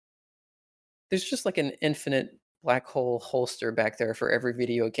there's just like an infinite black hole holster back there for every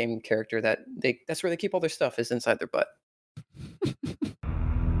video game character that's where they keep all their stuff is inside their butt.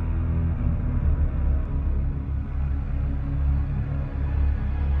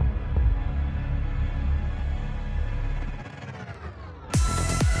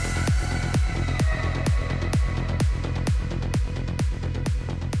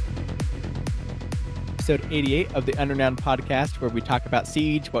 Episode 88 of the Underground Podcast, where we talk about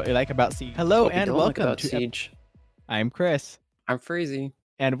Siege, what we like about Siege. Hello What we and don't like welcome about to Siege. I'm Chris, I'm Freezy.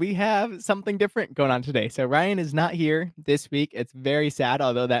 and we have something different going on today. So Ryan is not here this week. It's very sad,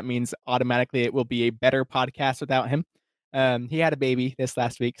 although that means automatically it will be a better podcast without him. He had a baby this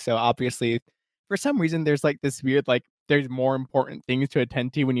last week, so obviously, for some reason, there's like this weird, like, there's more important things to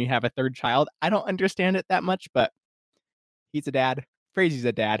attend to when you have a third child. I don't understand it that much, but he's a dad. Frazy's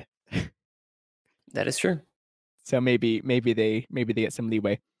a dad. That is true. So maybe they get some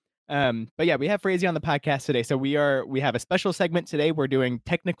leeway. But yeah, we have Frazy on the podcast today. So we have a special segment today. We're doing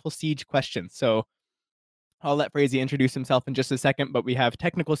technical Siege questions. So I'll let Frazy introduce himself in just a second, but we have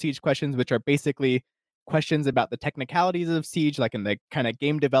technical Siege questions, which are basically questions about the technicalities of Siege, like in the kind of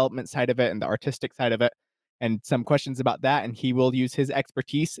game development side of it and the artistic side of it, and some questions about that. And he will use his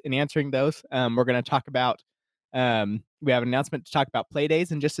expertise in answering those. We're going to talk about, we have an announcement to talk about play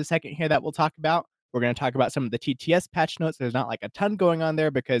days in just a second here that we'll talk about. We're going to talk about some of the TTS patch notes. There's not like a ton going on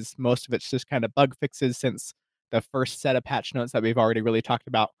there because most of it's just kind of bug fixes since the first set of patch notes that we've already really talked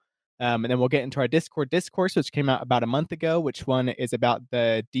about. And then we'll get into our Discord discourse, which came out about a month ago, which one is about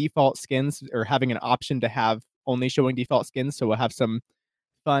the default skins or having an option to have only showing default skins. So we'll have some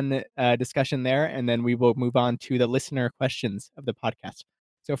fun discussion there. And then we will move on to the listener questions of the podcast.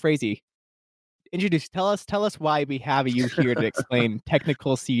 So Frazy, tell us why we have you here to explain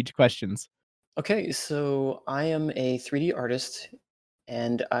technical Siege questions. Okay, so I am a 3D artist,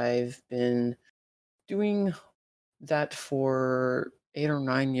 and I've been doing that for 8 or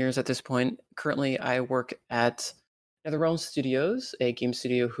 9 years at this point. Currently, I work at NetherRealm Studios, a game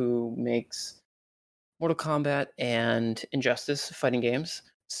studio who makes Mortal Kombat and Injustice fighting games.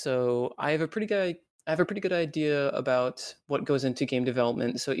 So I have a pretty good idea about what goes into game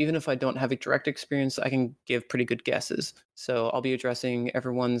development. So even if I don't have a direct experience, I can give pretty good guesses. So I'll be addressing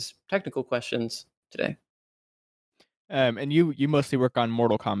everyone's technical questions today. And you mostly work on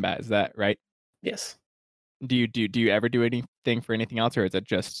Mortal Kombat, is that right? Yes. Do you ever do anything for anything else, or is it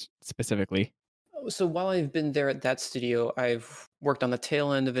just specifically? So while I've been there at that studio, I've worked on the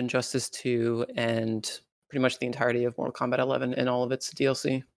tail end of Injustice 2 and pretty much the entirety of Mortal Kombat 11 and all of its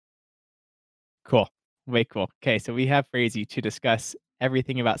DLC. Cool. Way cool. Okay, so we have Frazy to discuss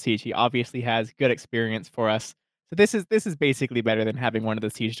everything about Siege. He obviously has good experience for us. So this is basically better than having one of the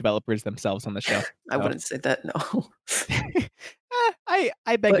Siege developers themselves on the show. I wouldn't say that, no. I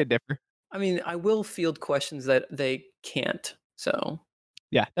beg to differ. I mean, I will field questions that they can't. So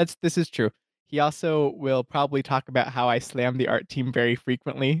yeah, this is true. He also will probably talk about how I slam the art team very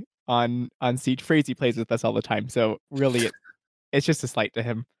frequently on Siege. Frazy plays with us all the time, so really it's just a slight to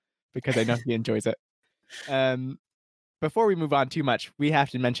him because I know he enjoys it. Before we move on too much, we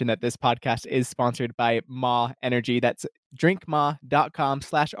have to mention that this podcast is sponsored by Maw Energy. That's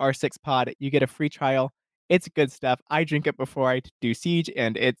drinkmaw.com/R6pod. You get a free trial. It's good stuff. I drink it before I do Siege,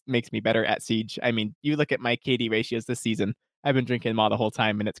 and it makes me better at Siege. I mean, you look at my KD ratios this season. I've been drinking Maw the whole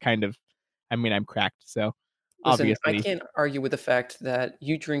time, and it's kind of, I mean, I'm cracked. So listen, obviously, I can't argue with the fact that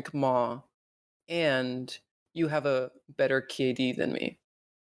you drink Maw and you have a better KD than me.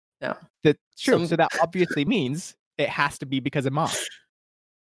 Now, that's true. So that obviously means it has to be because of Maw.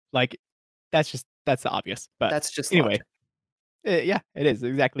 Like, that's the obvious. But that's just anyway. Logic. Yeah, it is. It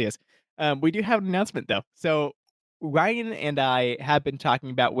exactly is. We do have an announcement, though. So Ryan and I have been talking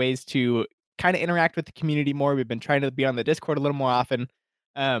about ways to kind of interact with the community more. We've been trying to be on the Discord a little more often.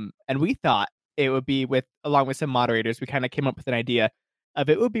 And we thought it would be along with some moderators, we kind of came up with an idea of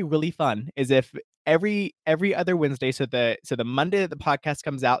it would be really fun is if every other Wednesday, so the Monday that the podcast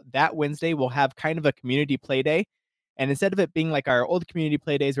comes out, that Wednesday we'll have kind of a community play day. And instead of it being like our old community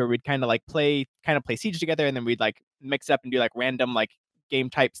play days where we'd kind of play Siege together and then we'd like mix up and do like random like game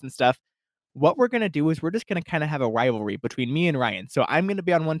types and stuff, what we're going to do is we're just going to kind of have a rivalry between me and Ryan. So I'm going to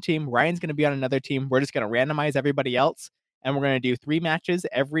be on one team, Ryan's going to be on another team. We're just going to randomize everybody else. And we're going to do 3 matches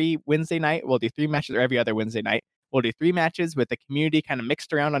every Wednesday night. We'll do 3 matches every other Wednesday night. We'll do 3 matches with the community kind of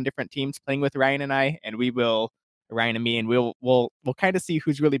mixed around on different teams playing with Ryan and I. And Ryan and me, and we'll kind of see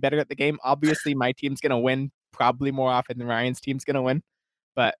who's really better at the game. Obviously, my team's going to win probably more often than Ryan's team's going to win.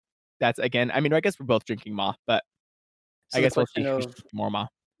 But that's, again, I mean, I guess we're both drinking Maw, but so I guess we'll see who's more Maw.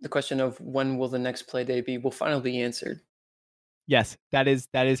 The question of when will the next play day be will finally be answered. Yes, that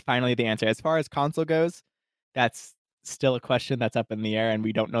is finally the answer. As far as console goes, that's still a question that's up in the air, and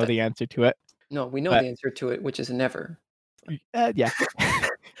we don't know That, the answer to it. no, we know But the answer to it, which is never. yeah,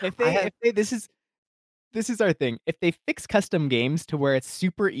 I have. if they this is our thing. If they fix custom games to where it's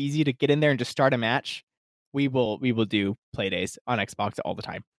super easy to get in there and just start a match, we will do play days on Xbox all the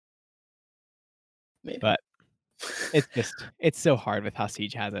time. Maybe. But it's so hard with how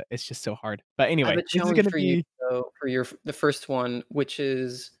Siege has it. It's just so hard. But I have anyway, a this is challenge gonna for you be though for the first one, which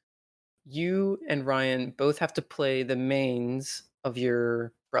is you and Ryan both have to play the mains of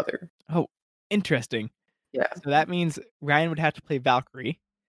your brother. oh, interesting. Yeah. So that means Ryan would have to play Valkyrie.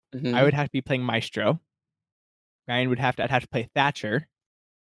 I would Mhm. have to be playing Maestro. Ryan would have to I'd have to play Thatcher,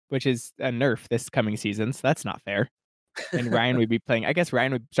 which is a nerf this coming season, so that's not fair. And Ryan would be playing I guess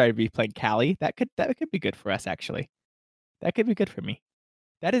Ryan would try to be playing Callie. That could be good for us, actually. That could be good for me.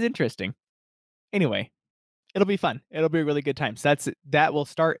 That is interesting. Anyway, it'll be fun. It'll be a really good time. So that will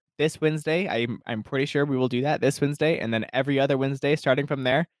start this Wednesday. I'm pretty sure we will do that this Wednesday, and then every other Wednesday starting from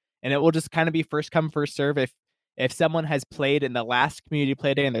there. And it will just kind of be first come first serve. If someone has played in the last community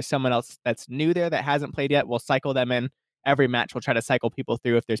play day and there's someone else that's new there that hasn't played yet, we'll cycle them in. Every match we'll try to cycle people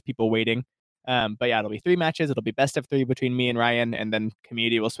through if there's people waiting. But yeah, it'll be 3 matches. It'll be best of 3 between me and Ryan, and then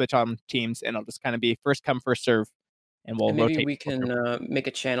community will switch on teams, and it'll just kind of be first come first serve, and we'll And maybe rotate we people through. can make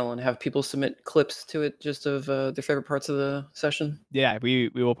a channel and have people submit clips to it just of their favorite parts of the session. Yeah, we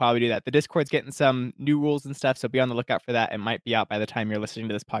will probably do that. The Discord's getting some new rules and stuff, so be on the lookout for that. It might be out by the time you're listening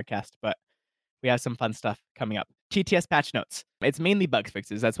to this podcast, but we have some fun stuff coming up. TTS patch notes. It's mainly bug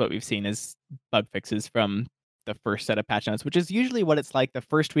fixes. That's what we've seen is bug fixes from the first set of patch notes, which is usually what it's like the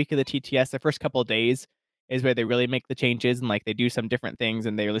first week of the TTS. The first couple of days is where they really make the changes and like they do some different things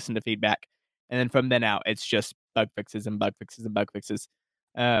and they listen to feedback. And then from then out, it's just bug fixes and bug fixes and bug fixes.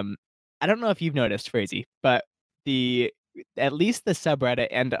 Um, I don't know if you've noticed, Frazee, but the at least the subreddit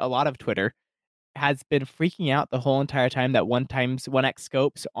and a lot of Twitter has been freaking out the whole entire time that 1x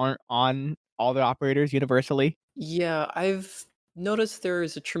scopes aren't on all the operators universally. Yeah, I've noticed there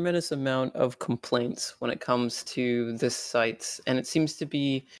is a tremendous amount of complaints when it comes to this site, and it seems to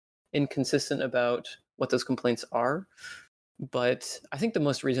be inconsistent about what those complaints are. But I think the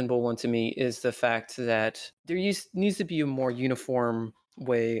most reasonable one to me is the fact that needs to be a more uniform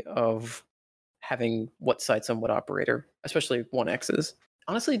way of having what sites on what operator, especially 1Xs.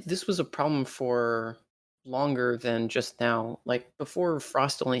 Honestly, this was a problem for longer than just now. Like before,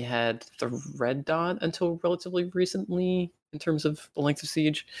 Frost only had the red dot until relatively recently in terms of the length of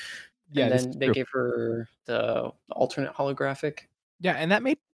siege, Yeah, and this is then they true. gave her the alternate holographic. Yeah, and that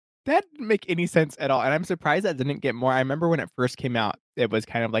didn't make any sense at all, and I'm surprised that didn't get more. I remember when it first came out, it was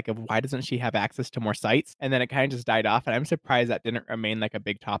kind of like, why doesn't she have access to more sites? And then it kind of just died off, and I'm surprised that didn't remain like a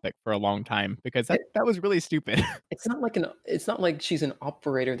big topic for a long time because that It, that was really stupid. it's not like she's an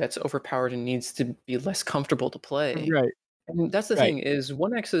operator that's overpowered and needs to be less comfortable to play. Right, And that's the right. thing is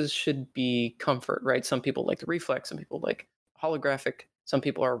 1Xs should be comfort, right? Some people like the reflex, some people like holographic, some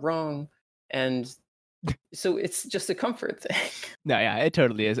people are wrong. And so it's just a comfort thing. No, yeah, it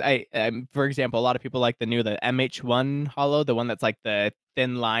totally is. For example, a lot of people like the MH1 Hollow, the one that's like the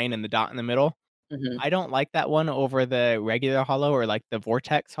thin line and the dot in the middle. Mhm. I don't like that one over the regular Hollow or like the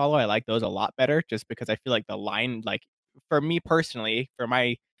Vortex Hollow. I like those a lot better, just because I feel like the line, like for me personally, for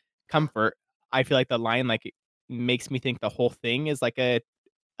my comfort, I feel like the line like makes me think the whole thing is like a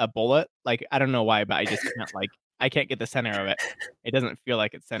bullet. Like I don't know why, but I can't get the center of it. It doesn't feel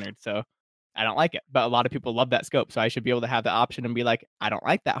like it's centered, so I don't like it. But a lot of people love that scope, so I should be able to have the option and be like, I don't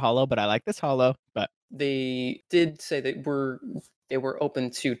like that hollow, but I like this hollow. But They did say they were open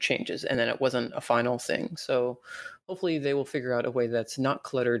to changes and then it wasn't a final thing. So hopefully they will figure out a way that's not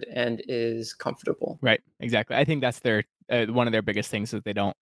cluttered and is comfortable. right, exactly. I think that's their one of their biggest things is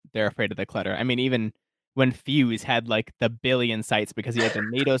they're afraid of the clutter. I mean, even when Fuse had like the billion sites because he had the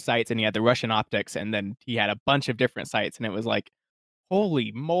NATO sites and he had the Russian optics, and then he had a bunch of different sites, and it was like,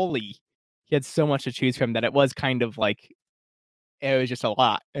 holy moly, he had so much to choose from that it was kind of like it was just a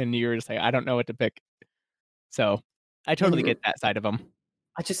lot, and you were just like, I don't know what to pick. So I totally And get that side of them.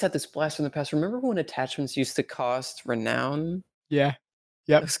 I just had this blast from the past. Remember when attachments used to cost renown? Yeah.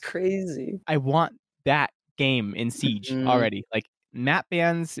 That Yep. was crazy. I want that game in Siege Mhm. already. Like map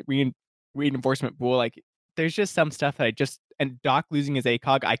bans, reinforcement pool. Like there's just some stuff that I just and Doc losing his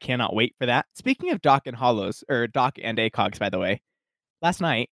ACOG. I cannot wait for that. Speaking of Doc and Hollows or Doc and ACOGs, by the way, last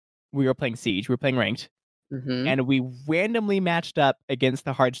night we were playing Siege. We were playing ranked, Mhm. and we randomly matched up against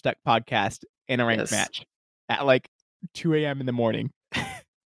the Hard Stuck podcast in a ranked Yes. match at like 2 a.m. in the morning,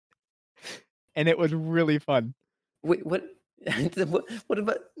 and it was really fun. Wait, what? What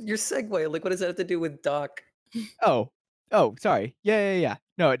about your segue? Like, what does that have to do with Doc? Oh, Oh, sorry. Yeah.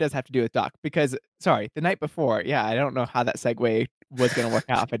 No, it does have to do with Doc because sorry, the night before, yeah, I don't know how that segue was gonna work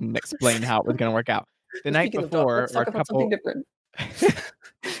out if I didn't explain how it was gonna work out. The night Speaking of Doc, before let's or talk a about something couple different.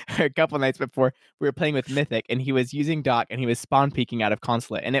 a couple nights before, we were playing with Mythic and he was using Doc and he was spawn peeking out of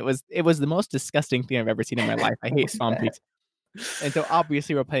Consulate, and it was the most disgusting thing I've ever seen in my life. I What hate was spawn that? peeks. And so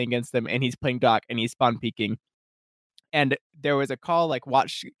obviously we're playing against them and he's playing Doc and he's spawn peeking. And there was a call like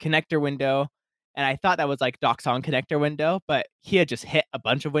watch connector window, and I thought that was like Doc's on connector window, but he had just hit a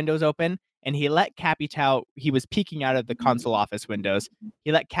bunch of windows open, and he let Capital. He was peeking out of the console office windows.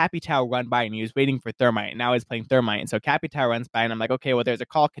 He let Capital run by, and he was waiting for Thermite, and now he's playing Thermite, and so Capital runs by, and I'm like, okay, well, there's a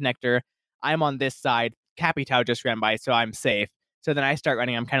call connector. I'm on this side. Capital just ran by, so I'm safe. So then I start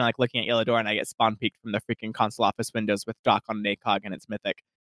running. I'm kind of like looking at Illidor, and I get spawn peeked from the freaking console office windows with Doc on an ACOG, and it's Mythic.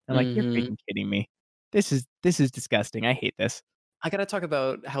 I'm like, you're Mhm. freaking kidding me. This is disgusting. I hate this. I gotta talk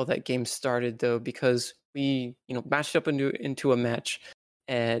about how that game started though, because we, matched up into a match,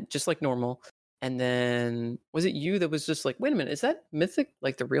 and just like normal. And then was it you that was just like, wait a minute, is that Mythic?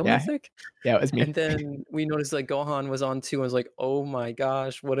 Like the real Yeah, Mythic? yeah, it was me. And then we noticed like Gohan was on too. I was like, oh my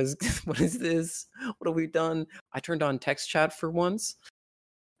gosh, what is what is this? What have we done? I turned on text chat for once.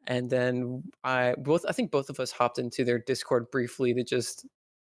 And then I think both of us hopped into their Discord briefly to just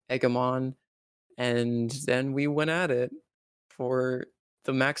egg them on. And then we went at it for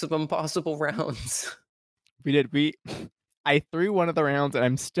the maximum possible rounds. We did. I threw one of the rounds and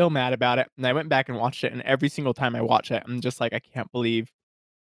I'm still mad about it. And I went back and watched it, and every single time I watch it, I'm just like, I can't believe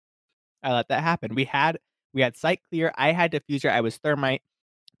I let that happen. We had sight clear. I had diffuser. I was thermite.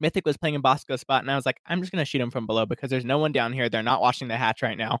 Mythic was playing in Bosco spot, and I was like, I'm just gonna shoot him from below because there's no one down here. They're not watching the hatch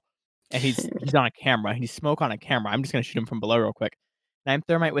right now, and he's on a camera. He's smoke on a camera. I'm just gonna shoot him from below real quick. And I'm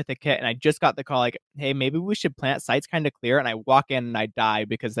thermite with a kit, and I just got the call like, hey, maybe we should plant. Site's kind of clear, and I walk in and I die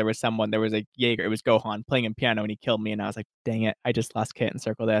because there was someone. There was a Jaeger. It was Gohan playing in piano, and he killed me. And I was like, dang it, I just lost kit and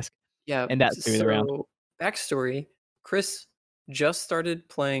circle desk, Yeah, and that threw the round. so backstory, Chris just started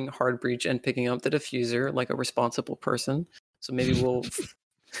playing Hard Breach and picking up the diffuser like a responsible person. So maybe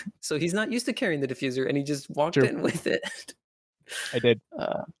so he's not used to carrying the diffuser and he just walked True, in with it. I did,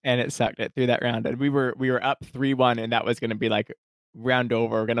 Uh, and it sucked. It threw that round, and we were up 3-1, and that was gonna be like round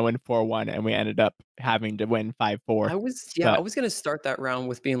over. We're gonna win 4-1, and we ended up having to win 5-4. I But was gonna start that round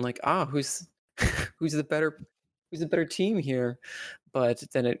with being like, who's who's the better team here? But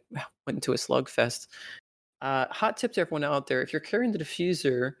then it went into a slugfest. Hot tip to everyone out there: if you're carrying the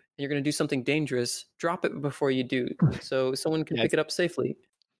diffuser and you're going to do something dangerous, drop it before you do, so someone can pick yes, it up safely.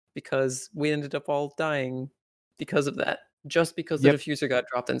 Because we ended up all dying because of that, just because the yep. diffuser got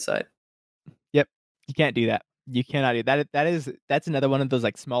dropped inside. Yep. You can't do that. You cannot do that. That's another one of those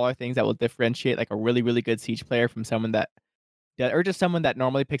like smaller things that will differentiate like a really, really good siege player from someone that or just someone that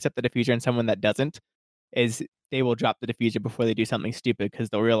normally picks up the diffuser and someone that doesn't is they will drop the diffuser before they do something stupid because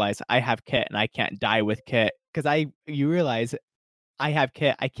they'll realize I have kit and I can't die with kit. Because you realize I have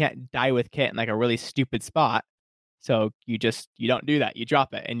kit, I can't die with kit in like a really stupid spot. So you don't do that. You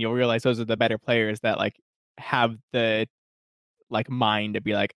drop it and you'll realize those are the better players that like have the like mind to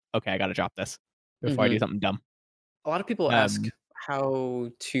be like, okay, I gotta drop this before I do Mhm. something dumb. A lot of people ask Um,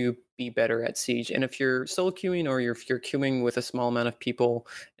 how to be better at Siege, and if you're solo queuing or if you're queuing with a small amount of people,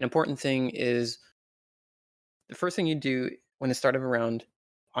 an important thing is the first thing you do when the start of a round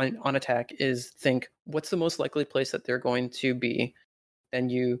on attack is think what's the most likely place that they're going to be. Then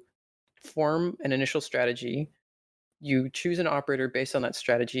you form an initial strategy. You choose an operator based on that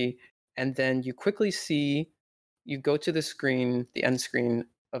strategy, and then you quickly see. You go to the screen, the end screen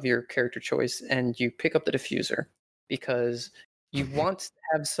of your character choice, and you pick up the diffuser because you want to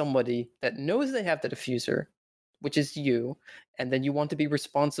have somebody that knows they have the diffuser, which is you, and then you want to be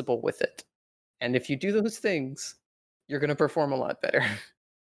responsible with it. And if you do those things, you're going to perform a lot better.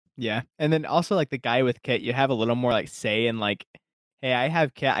 yeah, and then also like the guy with kit, you have a little more like say in like, hey, I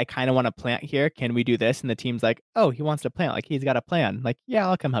have kit, I kind of want to plant here. Can we do this? And the team's like, oh, he wants to plant. Like he's got a plan. Like yeah,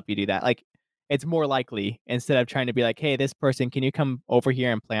 I'll come help you do that. Like it's more likely instead of trying to be like, hey, this person, can you come over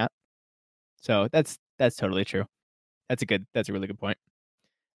here and plant? So that's totally true. That's a really good point.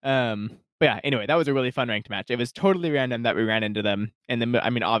 But yeah, anyway, that was a really fun ranked match. It was totally random that we ran into them, and then I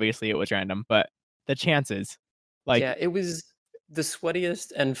mean, obviously it was random, but the chances, like, Yeah, it was the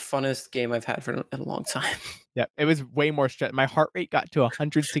sweatiest and funnest game I've had for in a long time. yeah, it was way more stress. My heart rate got to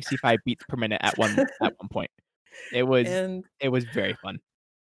 165 beats per minute at one point. It was And it was very fun.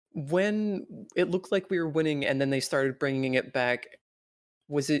 when it looked like we were winning and then they started bringing it back,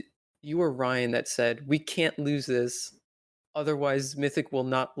 was it you or Ryan that said, "We can't lose this, otherwise Mythic will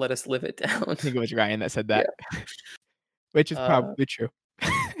not let us live it down." I think it was Ryan that said Yeah. that, which is Uh, probably true.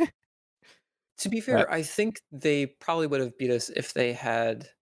 To be But fair, I think they probably would have beat us if they had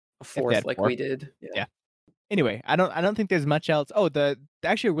a if they fourth had like 4, we did. Yeah. yeah. Anyway, I don't think there's much else. Oh,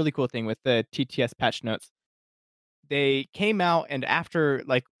 actually a really cool thing with the TTS patch notes, they came out and after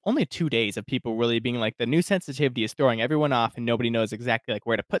like only 2 days of people really being like the new sensitivity is throwing everyone off and nobody knows exactly like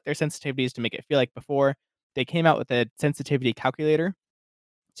where to put their sensitivities to make it feel like before. They came out with a sensitivity calculator.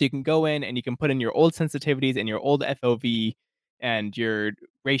 So you can go in and you can put in your old sensitivities and your old FOV and your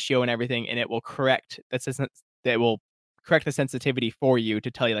ratio and everything, and it will that will correct the sensitivity for you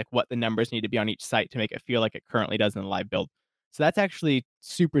to tell you like what the numbers need to be on each site to make it feel like it currently does in the live build. So that's actually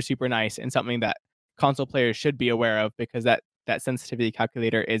super, super nice and something that console players should be aware of because that sensitivity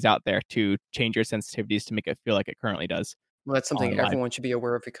calculator is out there to change your sensitivities to make it feel like it currently does Well, that's something on live. everyone should be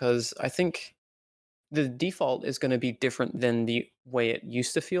aware of because I think the default is gonna be different than the way it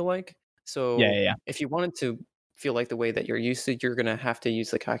used to feel like. Yeah, So, yeah, yeah. if you want it to feel like the way that you're used to, you're gonna have to use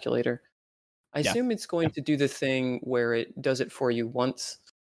the calculator. I Yeah. assume it's Yeah. going to do the thing where it does it for you once,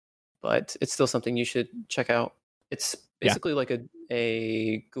 but it's still something you should check out. It's Yeah. basically like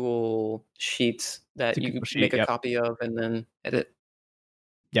a Google Sheets It's that a you Google make Sheet. a Yep. copy of and then edit.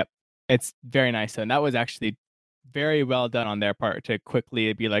 Yep. It's very nice, and that was actually very well done on their part to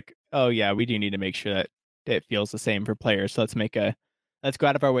quickly be like, "Oh, yeah, we do need to make sure that it feels the same for players, so let's go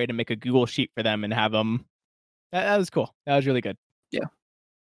out of our way to make a Google Sheet for them and have them." That was cool. That was really good. Yeah.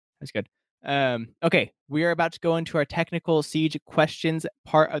 That's good. Okay, we are about to go into our technical siege questions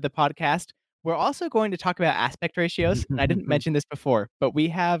part of the podcast. We're also going to talk about aspect ratios, and I didn't mention this before, but we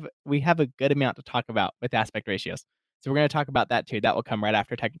have a good amount to talk about with aspect ratios. So we're going to talk about that too. That will come right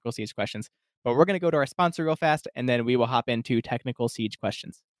after technical siege questions. But we're going to go to our sponsor real fast, and then we will hop into technical siege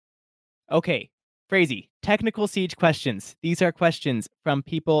questions. Okay, Frazee, technical siege questions. These are questions from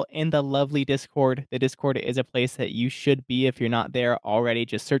people in the lovely Discord. The Discord is a place that you should be if you're not there already.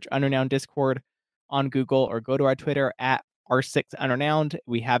 Just search Unrenowned Discord on Google or go to our Twitter at R6Unrenowned.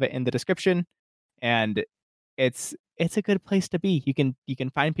 We have it in the description, and it's a good place to be. You can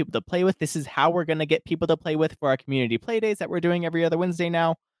find people to play with. This is how we're gonna get people to play with for our community play days that we're doing every other Wednesday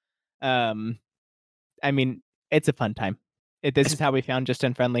now. Um, I mean, it's a fun time. This It's is how we found Just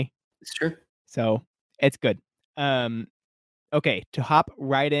Unfriendly. it's true. So it's good. Um, okay, to hop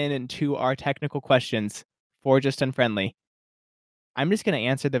right in into our technical questions for Just Unfriendly, I'm not gonna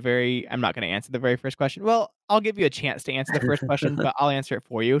answer the very first question. Well, I'll give you a chance to answer the first question, but I'll answer it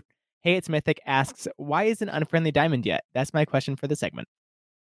for you. Hey, it's Mythic asks, why isn't Unfriendly Diamond yet? That's my question for the segment.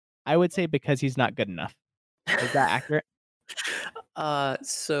 I would say because he's not good enough. Is that accurate?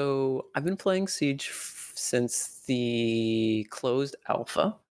 So I've been playing Siege since the closed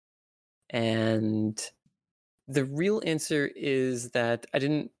alpha, and the real answer is that I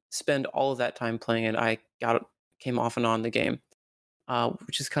didn't spend all of that time playing it. Came off and on the game,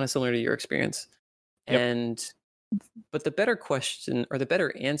 which is kind of similar to your experience. Yep. And but the better question or the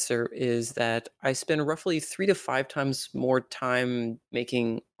better answer is that I spend roughly 3 to 5 times more time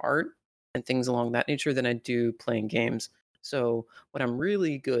making art and things along that nature than I do playing games. So what I'm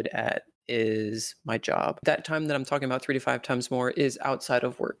really good at is my job. That time that I'm talking about 3 to 5 times more is outside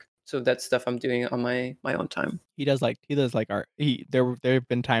of work. So that's stuff I'm doing on my own time. He does like art. There have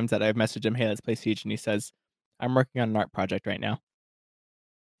been times that I've messaged him, hey, let's play Siege, and he says, I'm working on an art project right now.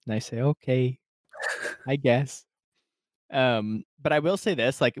 And I say, okay, I guess. But I will say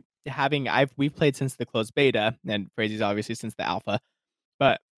this, like we've played since the closed beta, and Frazy's obviously since the alpha.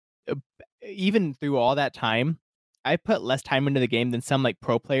 But even through all that time, I put less time into the game than some like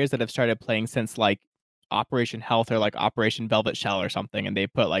pro players that have started playing since like Operation Health or like Operation Velvet Shell or something, and they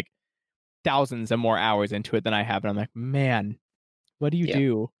put like thousands and more hours into it than I have. And I'm like, man, what do you Yeah.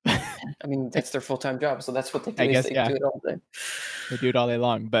 do? I mean, that's their full-time job. So that's what they I do is guess they yeah, do it all day. they do it all day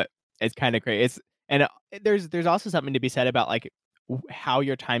long, but it's kind of great. There's also something to be said about like how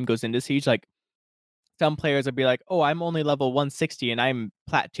your time goes into Siege. Like some players would be like, "Oh, I'm only level 160 and I'm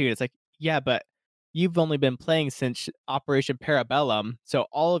plat 2." It's like, "Yeah, but you've only been playing since Operation Parabellum, so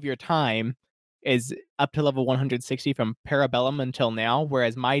all of your time is up to level 160 from Parabellum until now,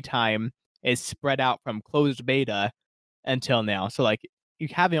 whereas my time is spread out from closed beta until now." So like you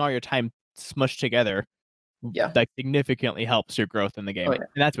having all your time smushed together Yeah. like significantly helps your growth in the Oh game. yeah.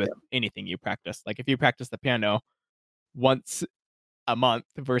 And that's with Yeah. anything you practice. Like if you practice the piano once a month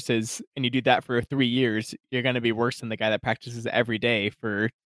versus and you do that for 3 years, you're gonna be worse than the guy that practices every day for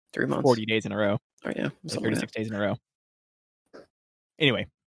 3 months. 40 days in a row Oh yeah. or Something like that. 36 days in a row. Anyway,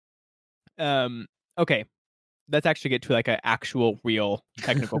 okay, let's actually get to like an actual real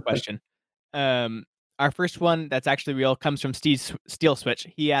technical question. Um, our first one that's actually real comes from Steel Switch.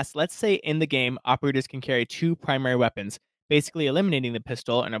 He asks, let's say in the game, operators can carry 2 primary weapons, basically eliminating the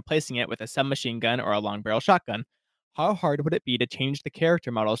pistol and replacing it with a submachine gun or a long barrel shotgun. How hard would it be to change the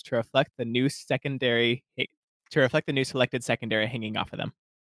character models to reflect the new selected secondary hanging off of them?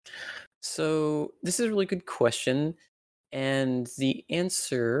 So this is a really good question. And the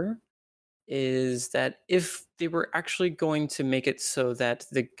answer is that if they were actually going to make it so that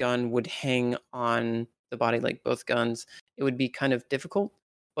the gun would hang on the body like both guns, it would be kind of difficult.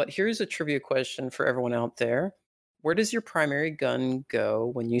 But here's a trivia question for everyone out there. Where does your primary gun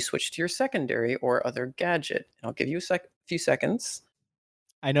go when you switch to your secondary or other gadget? And I'll give you a few seconds.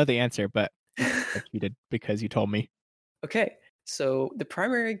 I know the answer, but I cheated because you told me. Okay, so the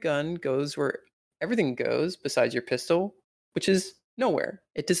primary gun goes where everything goes besides your pistol, which is nowhere.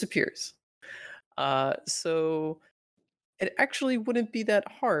 It disappears. So it actually wouldn't be that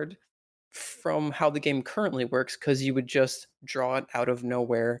hard from how the game currently works because you would just draw it out of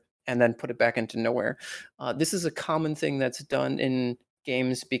nowhere and then put it back into nowhere. This is a common thing that's done in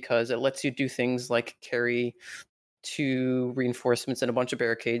games because it lets you do things like carry two reinforcements and a bunch of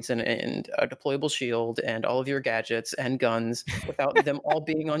barricades and a deployable shield and all of your gadgets and guns without them all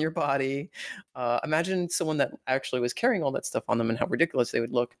being on your body. Imagine someone that actually was carrying all that stuff on them and how ridiculous they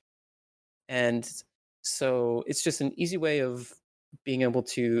would look. And so it's just an easy way of being able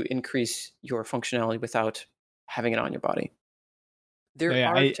to increase your functionality without having it on your body. So There yeah,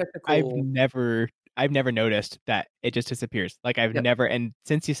 are I've technical. never I've never noticed that it just disappears. Like I've Yep. never and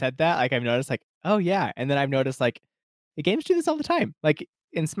since you said that, like I've noticed like, oh yeah. And then I've noticed like the games do this all the time. Like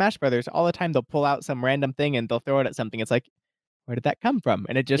in Smash Brothers, all the time they'll pull out some random thing and they'll throw it at something. It's like, where did that come from?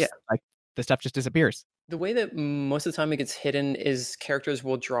 And it Yeah. just like the stuff just disappears. The way that most of the time it gets hidden is characters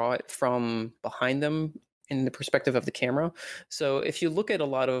will draw it from behind them in the perspective of the camera. So if you look at a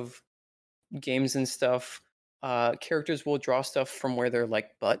lot of games and stuff, characters will draw stuff from where their like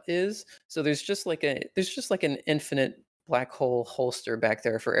butt is. So there's just like an infinite black hole holster back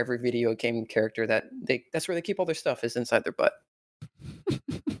there for every video game character that's where they keep all their stuff is inside their butt.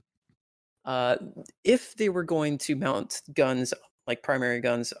 Uh, if they were going to mount guns like primary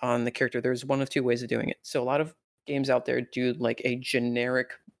guns on the character, there's one of two ways of doing it. So a lot of games out there do like a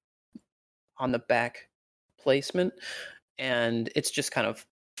generic on the back placement, and it's just kind of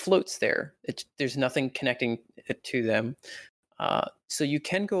floats there. There's nothing connecting it to them. So you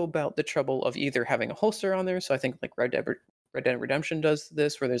can go about the trouble of either having a holster on there. So I think like Red Dead Redemption does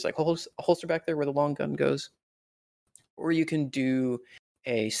this, where there's like a holster back there where the long gun goes, or you can do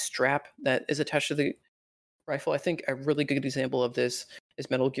a strap that is attached to the rifle. I think a really good example of this is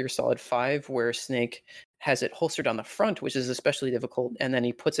Metal Gear Solid 5, where Snake has it holstered on the front, which is especially difficult, and then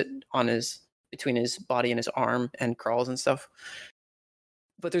he puts it on his between his body and his arm and crawls and stuff.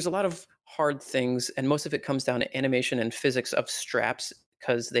 But there's a lot of hard things, and most of it comes down to animation and physics of straps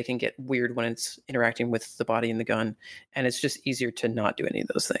because they can get weird when it's interacting with the body and the gun, and it's just easier to not do any of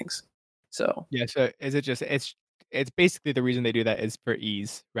those things. So Yeah. So is it just it's basically the reason they do that is for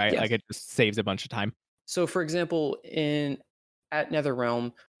ease, right? yes. Like it just saves a bunch of time. So, for example, in at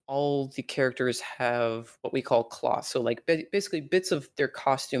NetherRealm, all the characters have what we call cloth. So, like basically bits of their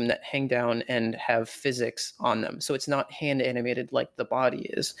costume that hang down and have physics on them. So it's not hand animated like the body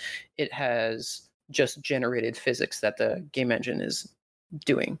is. It has just generated physics that the game engine is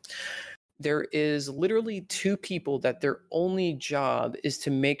doing. There is literally two people that their only job is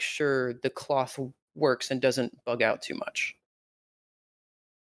to make sure the cloth works and doesn't bug out too much.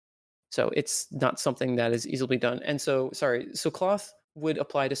 So it's not something that is easily done. And so, sorry, so cloth would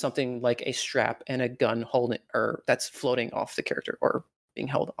apply to something like a strap and a gun holding or that's floating off the character or being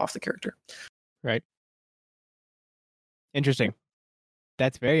held off the character. Right. Interesting.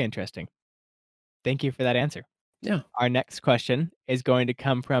 That's very interesting. Thank you for that answer. Yeah. Our next question is going to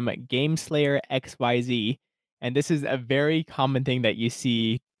come from GameSlayer XYZ, and this is a very common thing that you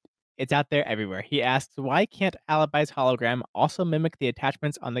see. It's out there everywhere. He asks, why can't Alibi's hologram also mimic the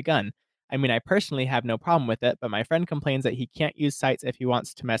attachments on the gun? I mean, I personally have no problem with it, but my friend complains that he can't use sights if he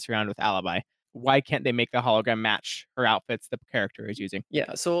wants to mess around with Alibi. Why can't they make the hologram match her outfits the character is using?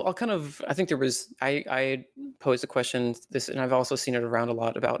 Yeah. So I think I posed a question this, and I've also seen it around a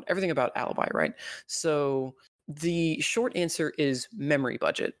lot about everything about Alibi, right? So the short answer is memory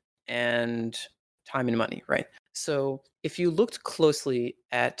budget and time and money, right? So if you looked closely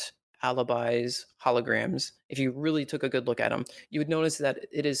at Alibi's holograms, if you really took a good look at them, you would notice that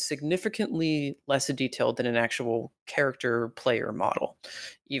it is significantly less detailed than an actual character player model,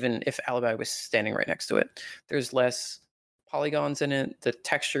 even if Alibi was standing right next to it. There's less polygons in it. The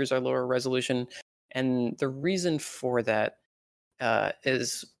textures are lower resolution, and the reason for that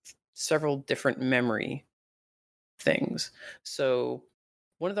is several different memory things. So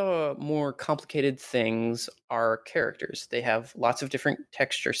One of the more complicated things are characters. They have lots of different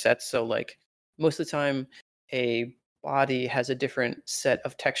texture sets. So, like, most of the time, a body has a different set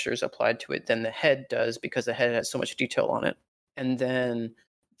of textures applied to it than the head does because the head has so much detail on it. And then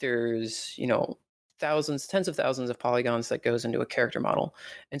there's, thousands, tens of thousands of polygons that goes into a character model.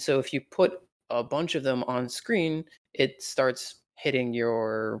 And so, if you put a bunch of them on screen, it starts hitting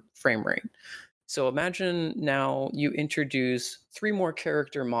your frame rate. So imagine now you introduce three more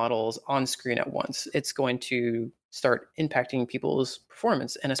character models on screen at once. It's going to start impacting people's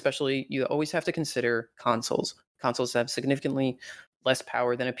performance. And especially, you always have to consider consoles. Consoles have significantly less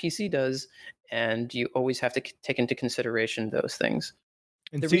power than a PC does. And you always have to take into consideration those things.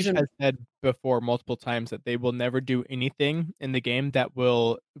 And The Siege reason, has said before multiple times that they will never do anything in the game that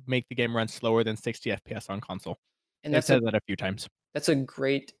will make the game run slower than 60 FPS on console. and They've said that a few times. that's a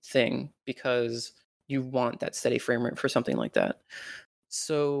great thing because you want that steady frame rate for something like that.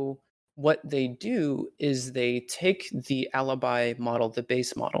 So what they do is they take the alibi model, the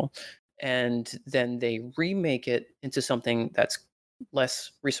base model, and then they remake it into something that's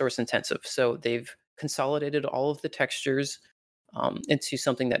less resource intensive. So they've consolidated all of the textures into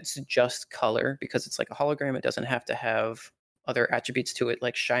something that's just color because it's like a hologram. It doesn't have to have other attributes to it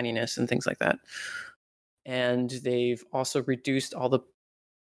like shininess and things like that. And they've also reduced all the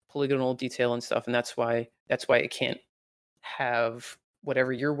polygonal detail and stuff, and that's why it can't have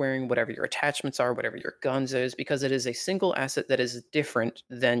whatever you're wearing, whatever your attachments are, whatever your guns is, because it is a single asset that is different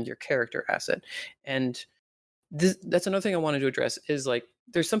than your character asset. And that's another thing I wanted to address is like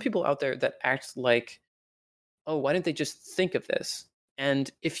there's some people out there that act like, oh, why didn't they just think of this?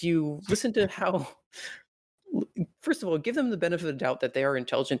 And if you listen to how, first of all, give them the benefit of the doubt that they are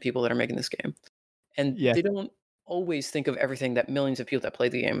intelligent people that are making this game, and Yes. they don't always think of everything that millions of people that play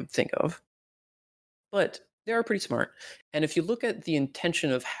the game think of. But they are pretty smart. And if you look at the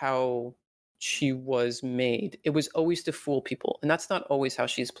intention of how she was made, it was always to fool people. And that's not always how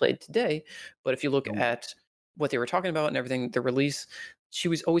she's played today. But if you look Nope. at what they were talking about and everything, the release, she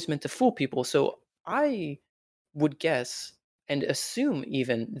was always meant to fool people. So I would guess and assume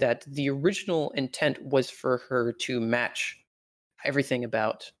even that the original intent was for her to match everything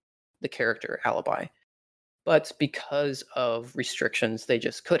about the character alibi. But because of restrictions, they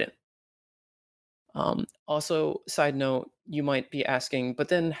just couldn't. Also, side note, you might be asking, but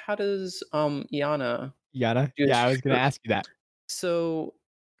then how does Iana Yada? do Yeah, I this? was gonna ask you that. So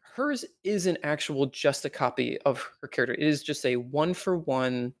hers isn't actual just a copy of her character. It is just a one for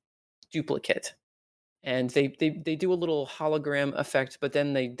one duplicate. And they do a little hologram effect, but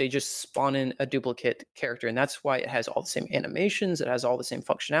then they just spawn in a duplicate character, and that's why it has all the same animations. It has all the same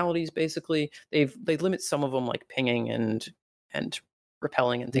functionalities. Basically, they limit some of them like pinging and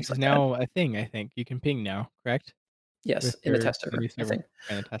repelling and Which things is like that. now a thing, I think. You can ping now, correct? Yes, With in the their test the new server, I server think.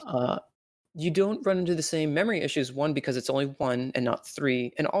 and the test. Uh, you don't run into the same memory issues, one, because it's only one and not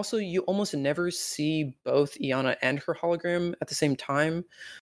three. And also, you almost never see both Iana and her hologram at the same time.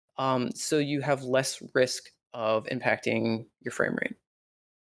 So you have less risk of impacting your frame rate.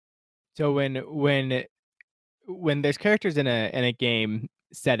 So when there's characters in a game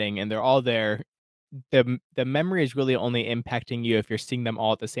setting and they're all there, the memory is really only impacting you if you're seeing them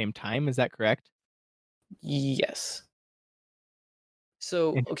all at the same time, is that correct? Yes.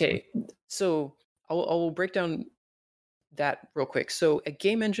 So, Interesting. okay. So I'll break down that real quick. So a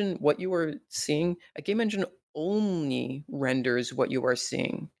game engine, what you are seeing, a game engine only renders what you are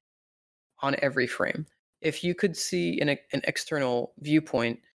seeing on every frame. If you could see an external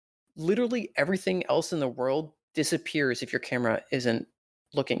viewpoint, literally everything else in the world disappears if your camera isn't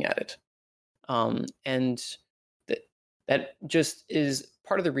looking at it. And that just is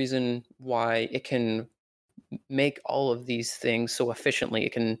part of the reason why it can make all of these things so efficiently.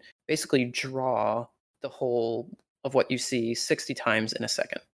 It can basically draw the whole of what you see 60 times in a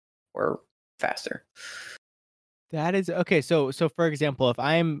second or faster. That is okay, so for example, if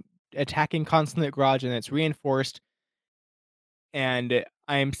I'm attacking Consulate Garage and it's reinforced and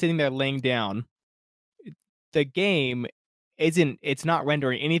I'm sitting there laying down, the game it's not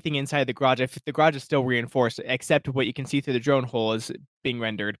rendering anything inside the garage if the garage is still reinforced, except what you can see through the drone hole is being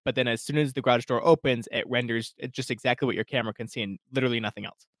rendered. But then as soon as the garage door opens, it renders just exactly what your camera can see and literally nothing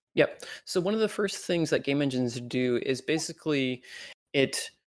else. Yep. So one of the first things that game engines do is basically it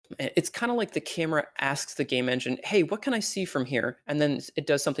it's kind of like the camera asks the game engine, "Hey, what can I see from here?" And then it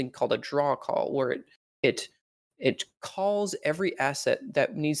does something called a draw call where it it calls every asset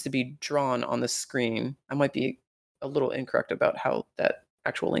that needs to be drawn on the screen. I might be a little incorrect about how that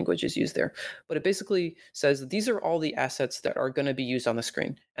actual language is used there, but it basically says these are all the assets that are going to be used on the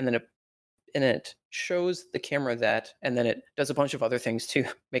screen, and then and it shows the camera that, and then it does a bunch of other things to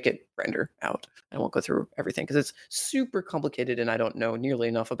make it render out. I won't go through everything because it's super complicated and I don't know nearly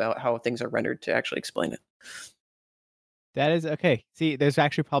enough about how things are rendered to actually explain it. That is okay. See, there's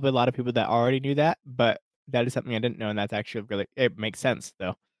actually probably a lot of people that already knew that, but that is something I didn't know, and that's actually really it makes sense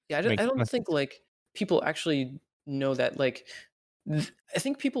though. Yeah, It makes I a ton don't of think sense. like people actually know that. Like, I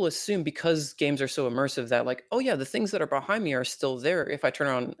think people assume because games are so immersive that like, oh yeah, the things that are behind me are still there. If I turn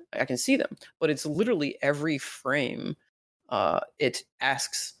on, I can see them. But it's literally every frame. It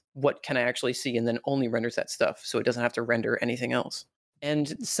asks what can I actually see, and then only renders that stuff, so it doesn't have to render anything else.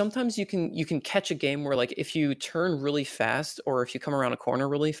 And sometimes you can catch a game where like if you turn really fast or if you come around a corner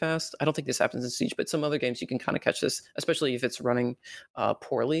really fast. I don't think this happens in Siege, but some other games you can kind of catch this, especially if it's running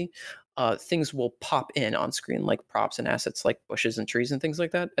poorly. Things will pop in on screen like props and assets like bushes and trees and things like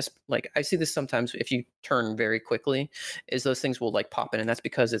that. Like I see this sometimes if you turn very quickly, is those things will like pop in, and that's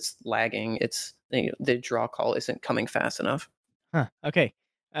because it's lagging. It's the draw call isn't coming fast enough. Huh. Okay.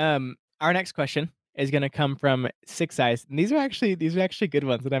 Our next question is going to come from Six Eyes, and these are actually good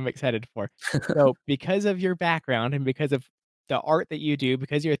ones that I'm excited for. So, because of your background and because of the art that you do,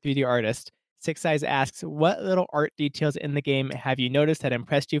 because you're a 3D artist, Six Eyes asks, "What little art details in the game have you noticed that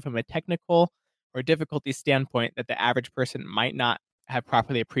impressed you from a technical or difficulty standpoint that the average person might not have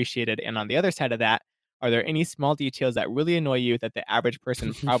properly appreciated?" And on the other side of that, are there any small details that really annoy you that the average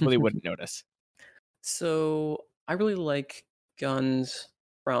person probably wouldn't notice? So I really like guns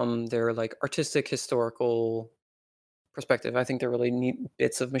from their like artistic historical perspective. I think they're really neat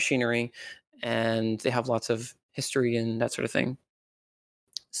bits of machinery and they have lots of history and that sort of thing.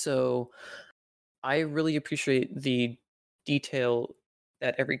 So I really appreciate the detail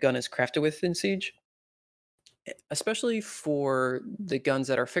that every gun is crafted with in Siege, especially for the guns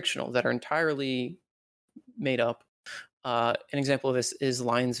that are fictional, that are entirely made up. An example of this is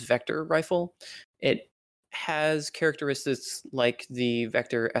Lion's Vector rifle. It has characteristics like the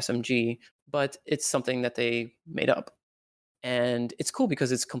Vector SMG, but it's something that they made up. And it's cool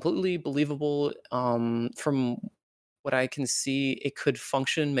because it's completely believable. From what I can see, it could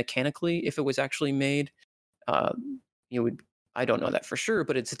function mechanically if it was actually made. Uh, you would I don't know that for sure,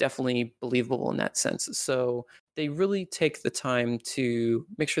 but it's definitely believable in that sense. So they really take the time to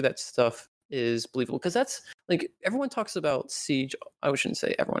make sure that stuff is believable because that's like everyone talks about Siege. I shouldn't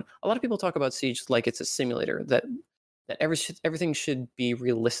say everyone. A lot of people talk about Siege like it's a simulator that everything should be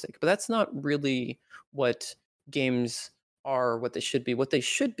realistic, but that's not really what games are. What they should be. What they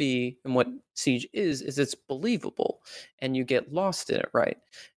should be, and what Siege is it's believable, and you get lost in it, right?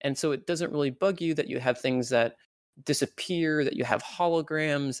 And so it doesn't really bug you that you have things that disappear, that you have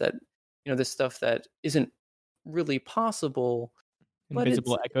holograms, that this stuff that isn't really possible, but it's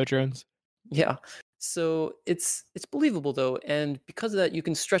Invisible echo drones. yeah. So it's believable though, and because of that, you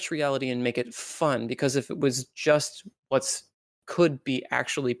can stretch reality and make it fun. Because if it was just what's could be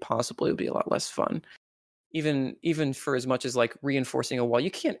actually possible, it would be a lot less fun. Even for as much as like reinforcing a wall,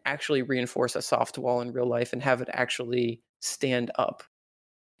 you can't actually reinforce a soft wall in real life and have it actually stand up.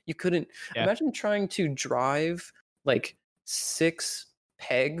 You couldn't Yeah. imagine trying to drive like 6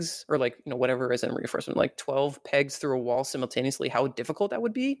 pegs or like, whatever is in reinforcement, like 12 pegs through a wall simultaneously, how difficult that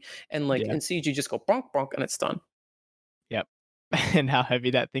would be. And like Yeah. in Siege, you just go bonk bonk and it's done. Yep. And how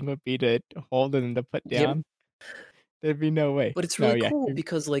heavy that thing would be to hold and to put Yep. down. There'd be no way. But it's No, really yeah. cool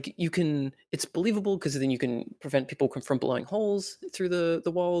because like it's believable because then you can prevent people from blowing holes through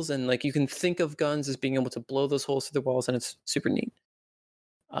the walls, and like you can think of guns as being able to blow those holes through the walls, and it's super neat.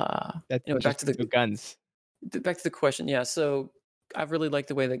 That's Back to interesting. So guns. the question. Yeah, so I really like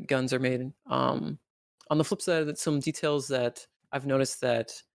the way that guns are made. On the flip side, that some details that I've noticed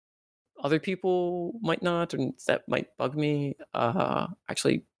that other people might not, and that might bug me.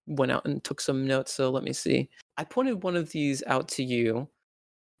 Actually, went out and took some notes. So let me see. I pointed one of these out to you,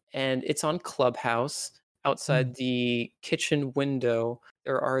 and it's on Clubhouse. Mm. Outside the kitchen window,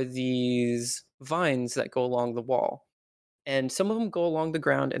 there are these vines that go along the wall, and some of them go along the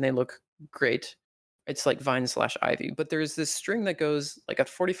ground and they look great. It's like vine slash ivy, but there's this string that goes like a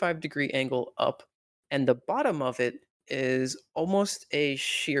 45-degree angle up, and the bottom of it is almost a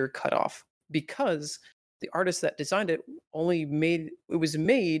sheer cutoff because the artist that designed it only made it was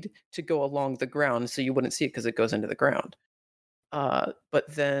made to go along the ground, so you wouldn't see it because it goes into the ground. But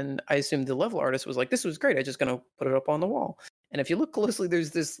then I assume the level artist was like, "This was great. I'm just gonna put it up on the wall." And if you look closely,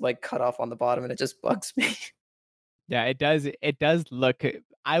 there's this like cutoff on the bottom, and it just bugs me. Yeah, it does look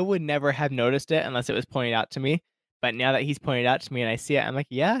I would never have noticed it unless it was pointed out to me. But now that he's pointed out to me and I see it, I'm like,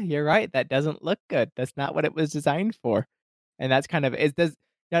 yeah, you're right. That doesn't look good. That's not what it was designed for. And that's kind of is does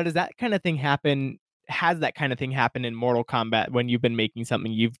now does that kind of thing happen? has that kind of thing happen in Mortal Kombat when you've been making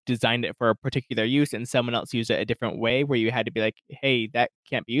something, you've designed it for a particular use and someone else used it a different way where you had to be like, "Hey, that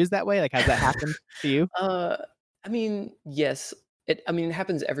can't be used that way?" Like, has that happened to you? Uh, I mean, yes. It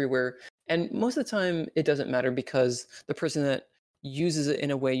happens everywhere, and most of the time it doesn't matter because the person that uses it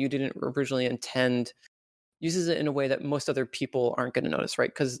in a way you didn't originally intend uses it in a way that most other people aren't going to notice, right?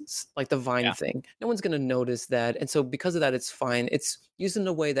 Because it's like the Vine Yeah. thing, no one's going to notice that, and so because of that, it's fine. It's used in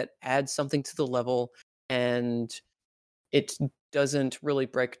a way that adds something to the level, and it doesn't really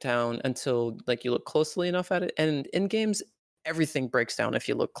break down until like you look closely enough at it. And in games, everything breaks down if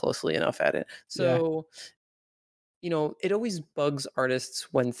you look closely enough at it. Yeah. So it always bugs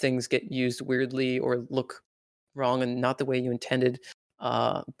artists when things get used weirdly or look wrong and not the way you intended,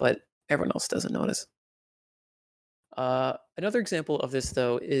 but everyone else doesn't notice. Another example of this,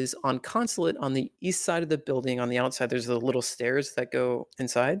 though, is on Consulate on the east side of the building. On the outside, there's the little stairs that go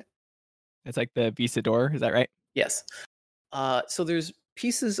inside. It's like the Visa door, is that right? Yes. So there's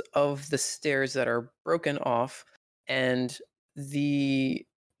pieces of the stairs that are broken off, and the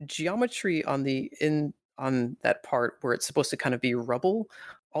geometry on that part where it's supposed to kind of be rubble,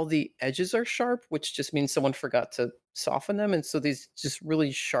 all the edges are sharp, which just means someone forgot to soften them, and so these just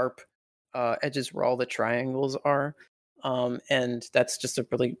really sharp edges where all the triangles are, and that's just a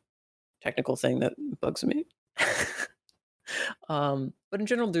really technical thing that bugs me. But in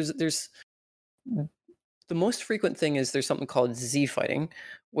general, there's the most frequent thing is there's something called Z fighting,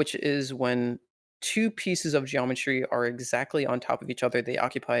 which is when two pieces of geometry are exactly on top of each other. They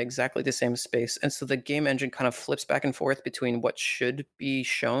occupy exactly the same space. And so the game engine kind of flips back and forth between what should be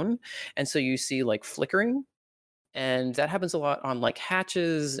shown. And so you see like flickering. And that happens a lot on like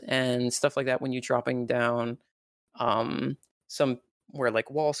hatches and stuff like that when you're dropping down some where like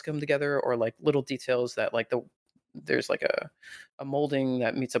walls come together or like little details that like there's like a molding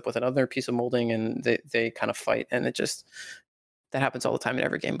that meets up with another piece of molding and they kind of fight and it just that happens all the time in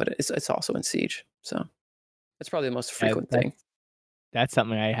every game, but it's also in Siege. So it's probably the most Yeah, frequent thing. that's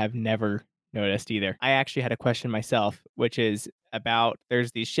something I have never noticed either. I actually had a question myself, which is about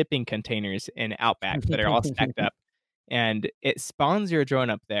there's these shipping containers in Outback that are all stacked up, and it spawns your drone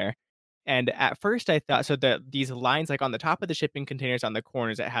up there. And at first, I thought so. These lines, like on the top of the shipping containers, on the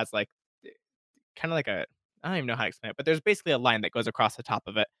corners, it has like kind of like a I don't even know how to explain it, but there's basically a line that goes across the top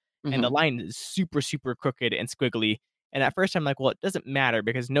of it, and the Hmm. line is super super crooked and squiggly. And at first, I'm like, well, it doesn't matter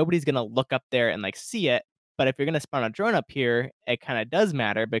because nobody's gonna look up there and like see it. But if you're gonna spawn a drone up here, it kind of does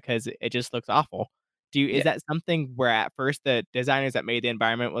matter because it just looks awful. Is Yeah. that something where at first the designers that made the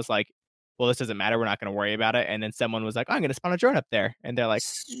environment was like, well, this doesn't matter, we're not gonna worry about it, and then someone was like, oh, I'm gonna spawn a drone up there, and they're like,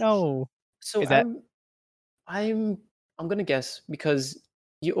 S- no, So is that I'm I'm gonna guess because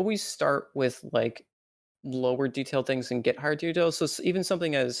you always start with like lower detailed things and get higher details. So even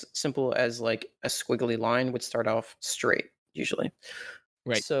something as simple as like a squiggly line would start off straight usually.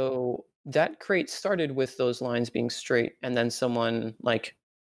 right? So that crate started with those lines being straight, and then someone like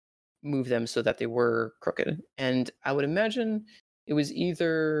moved them so that they were crooked. And I would imagine it was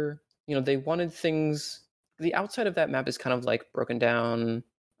either they wanted things. The outside of that map is kind of like broken down,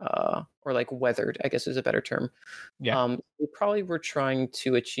 or like weathered, I guess is a better term. Yeah, They probably were trying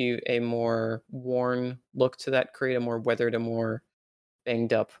to achieve a more worn look to that crate, a more weathered, a more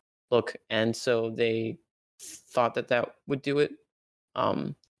banged up look, and so they thought that that would do it.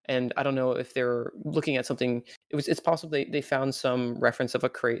 And I don't know if they're looking at something. It's possible they found some reference of a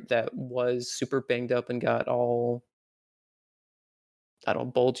crate that was super banged up and got all I don't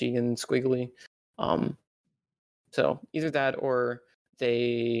know bulgy and squiggly. Um, so either that or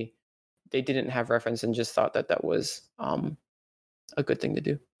they they didn't have reference and just thought that that was a good thing to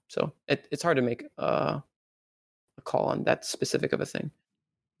do. So it's hard to make a call on that specific of a thing.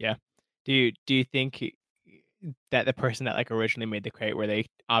 yeah. Do you think that the person that, like, originally made the crate where they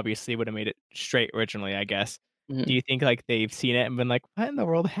obviously would have made it straight originally, I guess. Do Mhm. you think, like, they've seen it and been like, "What in the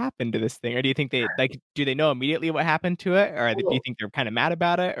world happened to this thing?" Or do you think do they know immediately what happened to it? Or do you Well, think they're kinda mad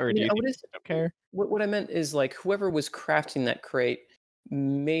about it? I Or do mean, you I think would they just don't care? what I meant is like whoever was crafting that crate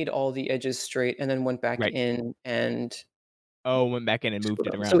made all the edges straight and then went back Right. in and Oh, went back in and moved screwed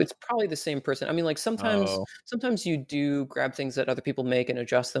it them. So around. it's probably the same person. I mean, like Oh, sometimes you do grab things that other people make and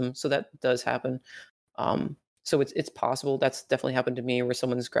adjust them. So that does happen. So it's possible. That's definitely happened to me where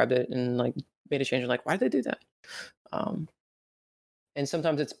someone's grabbed it and like made a change and like, why did they do that? Um, and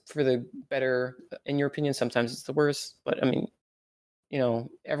sometimes it's for the better in your opinion, sometimes it's the worst. But I mean,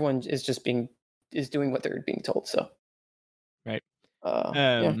 everyone is just being is doing what they're being told. So right.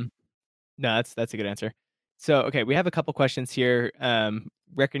 yeah. Um, no, that's a good answer. So, okay, we have a couple questions here.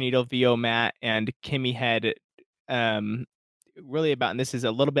 Wrecker Needle, VO Matt, and Kimmy Head, um, really about, and this is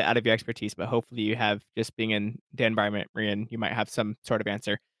a little bit out of your expertise, but hopefully you have, just being in the environment we're in, you might have some sort of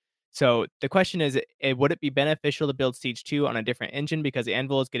answer. So the question is, would it be beneficial to build Siege 2 on a different engine because the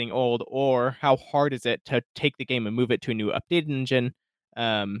Anvil is getting old, or how hard is it to take the game and move it to a new updated engine?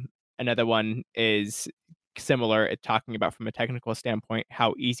 Um, Another one is similar, talking about from a technical standpoint,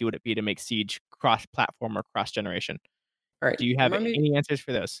 how easy would it be to make Siege cross-platform or cross-generation? All right. Do you have Remind me. any answers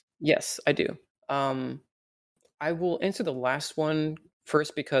for those? Yes, I do. Um, I will answer the last one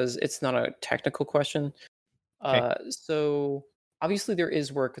first because it's not a technical question. Okay. So obviously there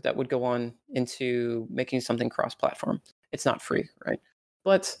is work that would go on into making something cross-platform. It's not Right. free, right?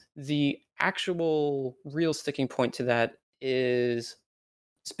 But the actual real sticking point to that is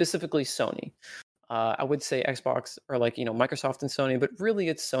specifically Sony. I would say Xbox or like Microsoft and Sony, but really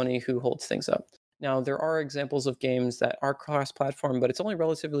it's Sony who holds things up. Now there are examples of games that are cross-platform, but it's only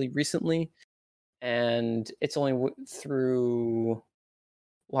relatively recently, and it's only through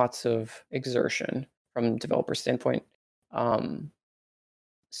lots of exertion from developer standpoint. Um,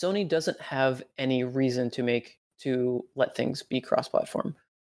 Sony doesn't have any reason to let things be cross-platform.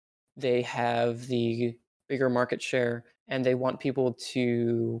 They have the bigger market share, and they want people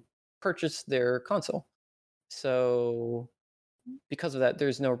to purchase their console. So because of that,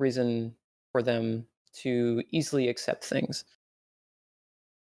 there's no reason for them to easily accept things.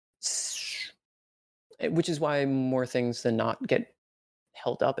 Which is why more things than not get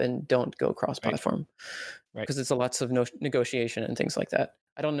held up and don't go Right. cross-platform Right. because it's a lots of negotiation and things like that.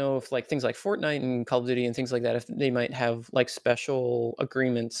 I don't know if like things like Fortnite and Call of Duty and things like that, if they might have like special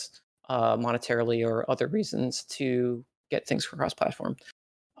agreements monetarily or other reasons to get things cross-platform.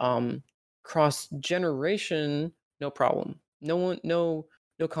 Um, Cross generation, no problem. No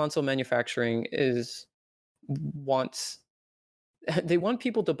console manufacturing is wants they want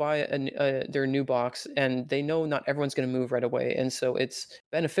people to buy their new box, and they know not everyone's going to move right away, and so it's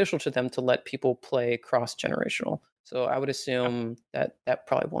beneficial to them to let people play cross generational. So I would assume that that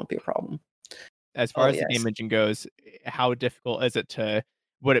probably won't be a problem. As far Oh as the yes, game engine goes, how difficult is it to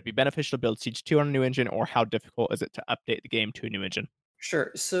would it be beneficial to build Siege 2 on a new engine, or how difficult is it to update the game to a new engine?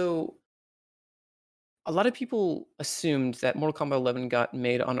 sure. So a lot of people assumed that Mortal Kombat 11 got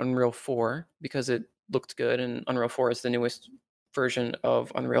made on Unreal 4 because it looked good, and Unreal 4 is the newest version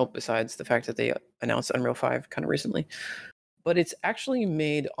of Unreal, besides the fact that they announced Unreal 5 kind of recently. But it's actually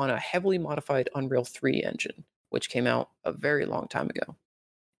made on a heavily modified Unreal 3 engine, which came out a very long time ago.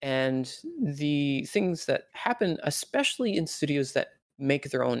 And the things that happen, especially in studios that make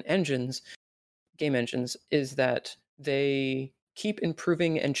their own engines, game engines, is that they keep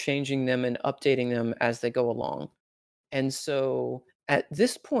improving and changing them and updating them as they go along. And so at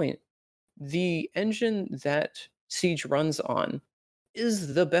this point, the engine that Siege runs on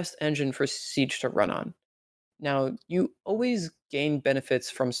is the best engine for Siege to run on. Now, you always gain benefits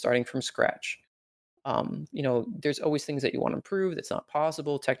from starting from scratch. There's always things that you want to improve that's not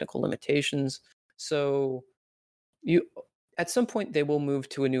possible, technical limitations. So you at some point they will move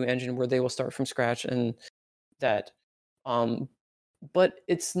to a new engine where they will start from scratch and that um but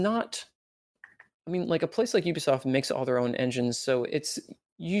it's not, I mean, like a place like Ubisoft makes all their own engines, so it's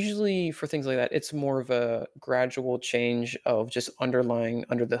usually for things like that, it's more of a gradual change of just underlying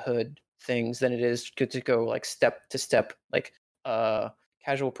under the hood things than it is good to go like step to step. Like a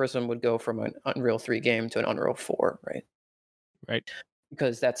casual person would go from an Unreal 3 game to an Unreal 4, right? Right.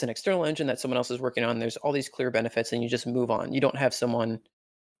 Because that's an external engine that someone else is working on. There's all these clear benefits, and you just move on. You don't have someone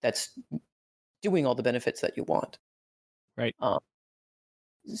that's doing all the benefits that you want. Right. Um,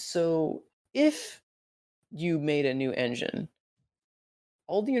 so if you made a new engine,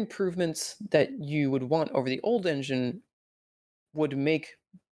 all the improvements that you would want over the old engine would make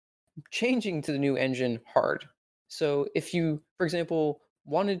changing to the new engine hard. So if you, for example,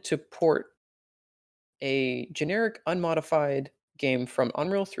 wanted to port a generic unmodified game from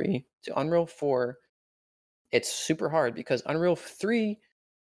Unreal 3 to Unreal 4, it's super hard because Unreal 3,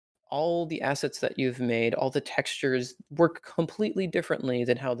 all the assets that you've made, all the textures work completely differently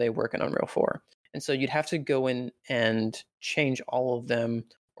than how they work in Unreal 4. And so you'd have to go in and change all of them,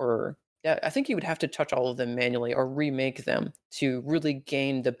 or yeah, I think you would have to touch all of them manually or remake them to really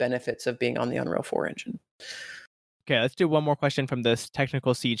gain the benefits of being on the Unreal 4 engine. Okay, let's do one more question from this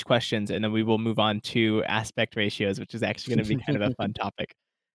technical Siege questions, and then we will move on to aspect ratios, which is actually going to be kind of a fun topic.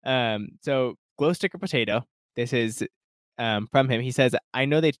 So glow sticker potato. This is from him. He says, "I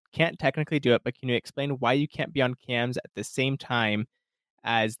know they can't technically do it, but can you explain why you can't be on cams at the same time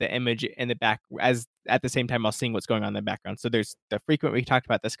as the image in the back, as at the same time while seeing what's going on in the background?" So there's the frequent, we talked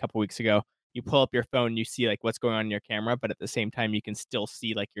about this a couple weeks ago. You pull up your phone, you see like what's going on in your camera, but at the same time you can still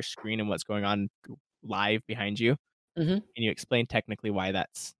see like your screen and what's going on live behind you. Hmm. Can you explain technically why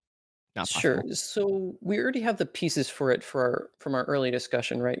that's not Sure. possible? So we already have the pieces for it from our early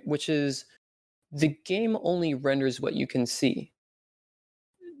discussion, right? Which is the game only renders what you can see.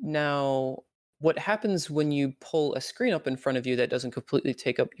 Now, what happens when you pull a screen up in front of you that doesn't completely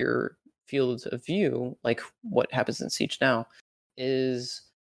take up your field of view, like what happens in Siege now, is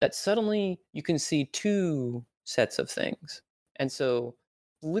that suddenly you can see two sets of things. And so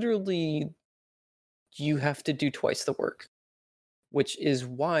literally you have to do twice the work, which is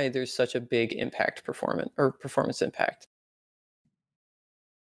why there's such a big impact performance impact.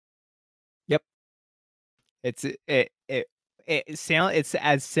 Yep. It's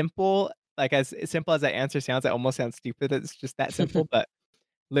as simple, like, as simple as that answer sounds, it almost sounds stupid that it's just that simple, but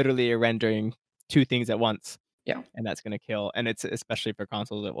literally you're rendering 2 things at once, Yeah. and that's gonna kill, and it's especially for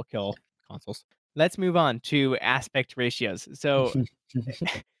consoles, it will kill consoles. Let's move on to aspect ratios. So,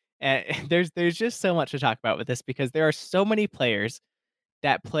 there's just so much to talk about with this because there are so many players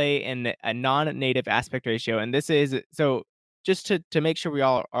that play in a non-native aspect ratio, and this is so just to make sure we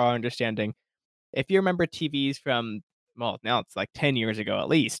all are understanding, if you remember TVs from, well, now it's like 10 years ago at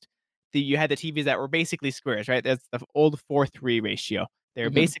least, you had the TVs that were basically squares, right? That's the old 4:3 ratio. They're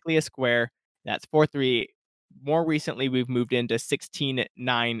Hmm. basically a square. That's 4:3. More recently, we've moved into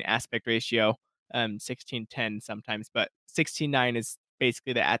 16:9 aspect ratio, 16:10 sometimes, but 16:9 is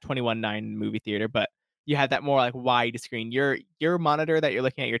basically the at 21:9 movie theater. But you have that more like wide screen. Your monitor that you're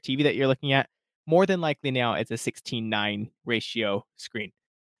looking at, your TV that you're looking at, more than likely now it's a 16:9 ratio screen.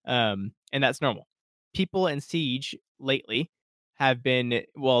 And that's normal. People in Siege lately have been,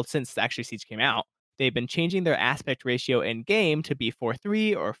 well, since actually Siege came out, they've been changing their aspect ratio in game to be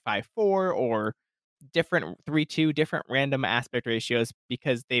 4:3 or 5:4 or different 3:2, different random aspect ratios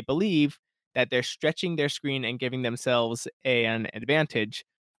because they believe that they're stretching their screen and giving themselves an advantage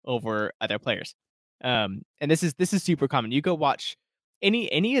over other players. And this is super common. You go watch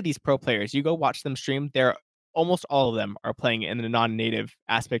any of these pro players, you go watch them stream, they're almost all of them are playing in the non-native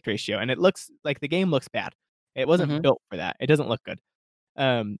aspect ratio, and it looks like the game looks bad. It wasn't Hmm. built for that. It doesn't look good.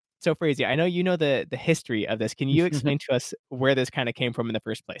 So Frazia, I know you know the history of this. Can you explain to us where this kind of came from in the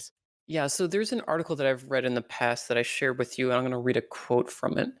first place? Yeah, so there's an article that I've read in the past that I shared with you, and I'm going to read a quote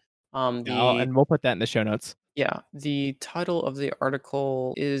from it. Yeah, and we'll put that in the show notes. The title of the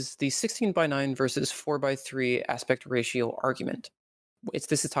article is the 16 by 9 versus 4 by 3 aspect ratio argument.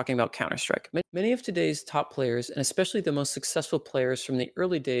 This is talking about Counter-Strike. Many of today's top players, and especially the most successful players from the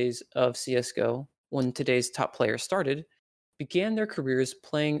early days of CS:GO, when today's top players started, began their careers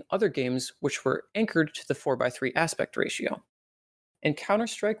playing other games which were anchored to the 4 by 3 aspect ratio. In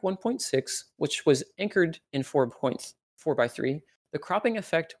Counter-Strike 1.6, which was anchored in 4.4 by 3, the cropping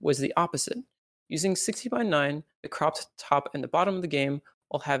effect was the opposite, using 60 by 9, the cropped top and the bottom of the game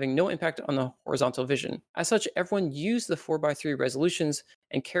while having no impact on the horizontal vision. As such, everyone used the 4 by 3 resolutions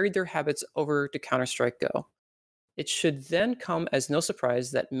and carried their habits over to Counter-Strike Go. It should then come as no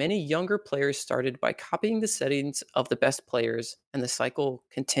surprise that many younger players started by copying the settings of the best players, and the cycle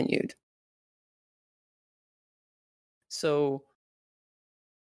continued. So,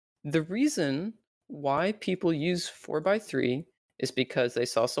 the reason why people use 4 by 3 is because they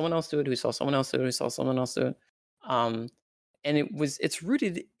saw someone else do it, who saw someone else do it, who saw someone else do it. Um, and it's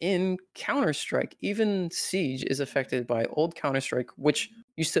rooted in Counter-Strike. Even Siege is affected by old Counter-Strike, which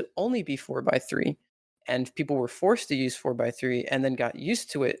used to only be 4 by 3, and people were forced to use 4 by 3 and then got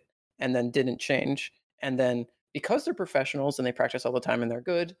used to it and then didn't change. And then because they're professionals and they practice all the time and they're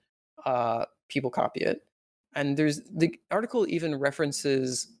good, people copy it. And there's the article even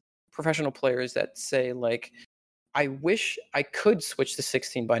references professional players that say like, I wish I could switch to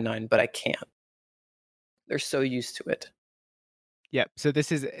 16 by 9, but I can't. They're so used to it. Yep. So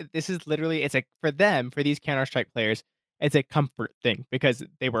this is literally, it's like for them, for these Counter Strike players, it's a comfort thing because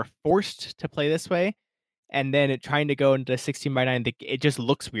they were forced to play this way, and then trying to go into 16 by 9, it just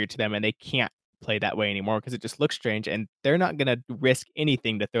looks weird to them, and they can't play that way anymore because it just looks strange, and they're not gonna risk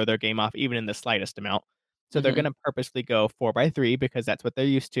anything to throw their game off, even in the slightest amount. So they're Hmm. gonna purposely go 4 by 3 because that's what they're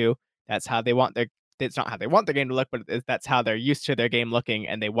used to. That's how they want their. It's not how they want their game to look, but that's how they're used to their game looking,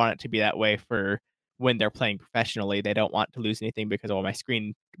 and they want it to be that way for when they're playing professionally. They don't want to lose anything because, oh, my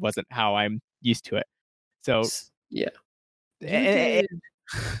screen wasn't how I'm used to it. So, Yeah. You eh, did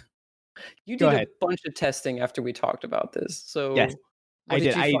you go did a ahead. bunch of testing after we talked about this. Yes, So what I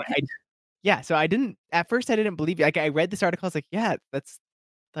did did. you find? I Yeah, so I didn't at first I didn't believe you. Like I read this article, I was like, yeah, that's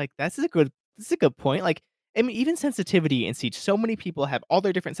like this is a good point. Like, I mean, even sensitivity in Siege, so many people have all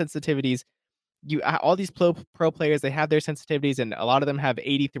their different sensitivities. All these pro players, they have their sensitivities, and a lot of them have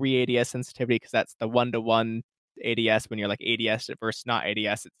 83 ADS sensitivity because that's the 1-to-1 ADS. When you're like ADS versus not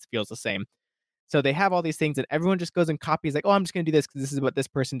ADS, it feels the same. So they have all these things and everyone just goes and copies like, oh, I'm just going to do this because this is what this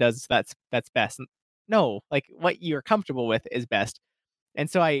person does. So that's best. No, like what you're comfortable with is best. And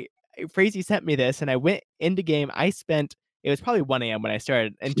so Frazee sent me this and I went into game. I spent, it was probably 1 a.m. when I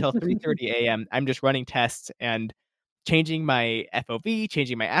started until 3:30 a.m. I'm just running tests and changing my FOV,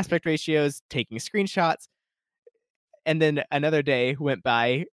 changing my aspect ratios, taking screenshots. And then another day went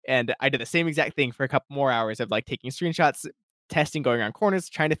by and I did the same exact thing for a couple more hours of like taking screenshots, testing, going around corners,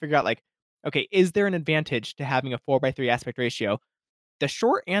 trying to figure out like, okay, is there an advantage to having a 4:3 aspect ratio? The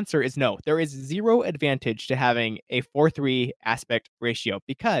short answer is no. There is zero advantage to having a 4:3 aspect ratio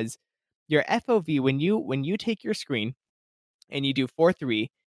because your FOV when you take your screen and you do 4:3,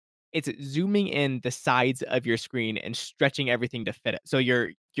 it's zooming in the sides of your screen and stretching everything to fit it. So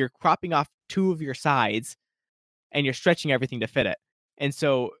you're cropping off two of your sides and you're stretching everything to fit it. And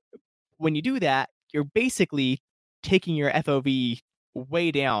so when you do that, you're basically taking your FOV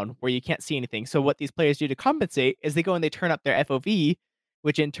way down where you can't see anything. So what these players do to compensate is they go and they turn up their FOV,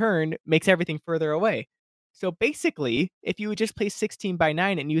 which in turn makes everything further away. So basically, if you would just play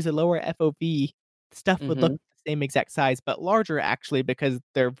 16:9 and use a lower FOV, stuff would look Hmm. the same exact size, but larger actually because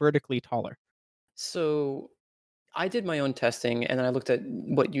they're vertically taller. So I did my own testing and then I looked at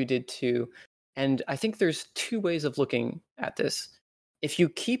what you did too. And I think there's two ways of looking at this. If you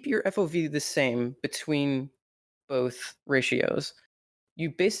keep your FOV the same between both ratios,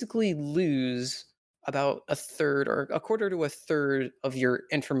 you basically lose about a third or a quarter to a third of your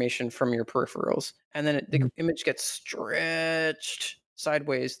information from your peripherals. And then the Mhm. image gets stretched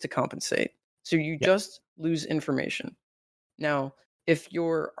sideways to compensate. So you Yeah. just lose information. Now, if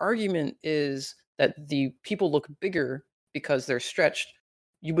your argument is that the people look bigger because they're stretched,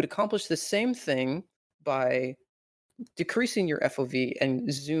 you would accomplish the same thing by decreasing your FOV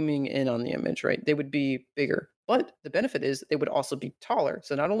and zooming in on the image, right? They would be bigger. But the benefit is they would also be taller.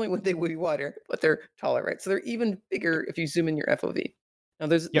 So not only would they be wider, but they're taller, right? So they're even bigger if you zoom in your FOV. Now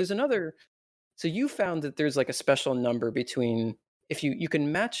Yep. there's another, so you found that there's like a special number between, if you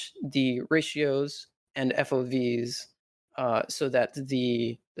can match the ratios and FOVs so that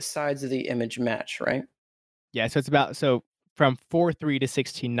the sides of the image match, right? Yeah, so it's about so from 4:3 to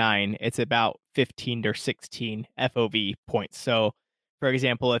 16:9, it's about 15 or 16 FOV points. So, for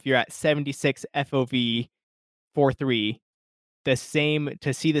example, if you're at 76 FOV 4:3, the same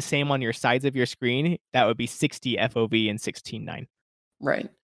to see the same on your sides of your screen, that would be 60 FOV in 16:9. Right.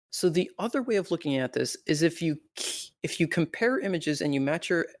 So the other way of looking at this is if you compare images and you match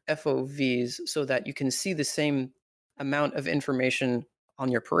your FOVs so that you can see the same amount of information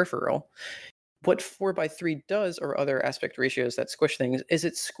on your peripheral, what 4 by 3 does, or other aspect ratios that squish things, is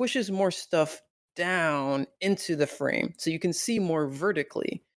it squishes more stuff down into the frame so you can see more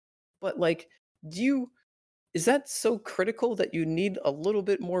vertically. But like, do you is that so critical that you need a little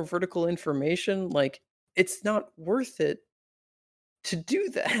bit more vertical information? Like, it's not worth it to do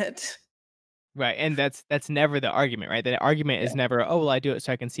that. Right, and that's never the argument, right? The argument is Yeah. never, "Oh, well, I do it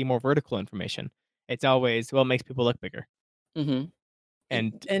so I can see more vertical information." It's always, "Well, it makes people look bigger." Mhm.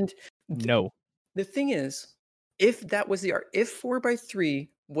 And And no. the thing is, if that was the art, if 4 by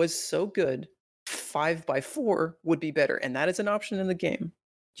 3 was so good, 5 by 4 would be better, and that is an option in the game.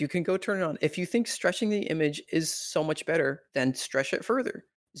 You can go turn it on. If you think stretching the image is so much better, then stretch it further.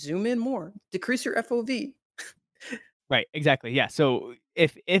 Zoom in more. Decrease your FOV. Right, exactly, yeah, so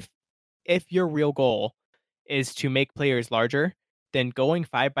if your real goal is to make players larger, then going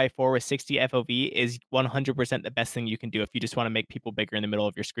 5:4 with 60 FOV is 100% the best thing you can do if you just wanna make people bigger in the middle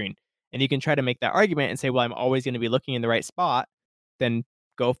of your screen. And you can try to make that argument and say, "Well, I'm always gonna be looking in the right spot," then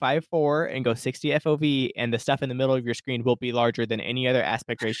go 5:4 and go 60 FOV, and the stuff in the middle of your screen will be larger than any other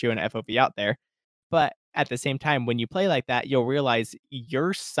aspect ratio and FOV out there. But at the same time, when you play like that, you'll realize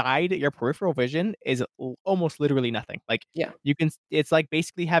your peripheral vision is almost literally nothing. Like Yeah. it's like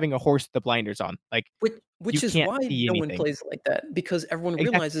basically having a horse with the blinders on. Like Which you is can't why see no one anything. plays like that, because everyone Exactly.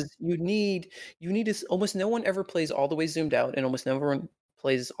 realizes you need to almost no one ever plays all the way zoomed out, and almost no one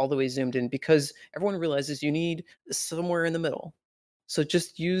plays all the way zoomed in, because everyone realizes you need somewhere in the middle. So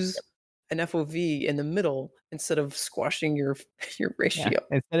just use an FOV in the middle instead of squashing your your Yeah. ratio.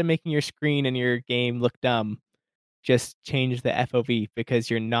 Instead of making your screen and your game look dumb, just change the FOV because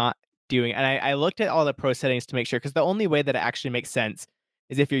you're not doing and I looked at all the pro settings to make sure because the only way that it actually makes sense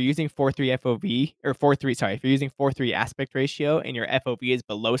is if you're using 4:3 FOV or 4:3, sorry, if you're using 4:3 aspect ratio and your FOV is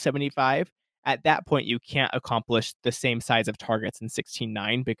below 75, at that point you can't accomplish the same size of targets in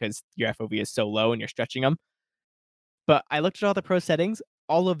 16:9 because your FOV is so low and you're stretching them. But I looked at all the pro settings,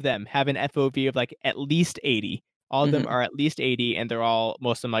 all of them have an FOV of like at least 80. All of them Mhm. are at least 80 and they're all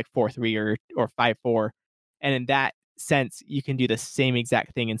most of them like 4:3 or 5:4. And in that sense you can do the same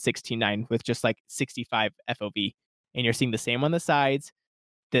exact thing in 16:9 with just like 65 FOV, and you're seeing the same on the sides.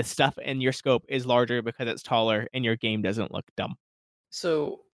 The stuff in your scope is larger because it's taller, and your game doesn't look dumb.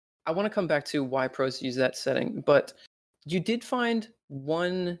 So I want to come back to why pros use that setting, but you did find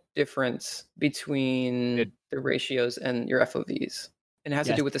one difference between Good. the ratios and your FOVs. And it has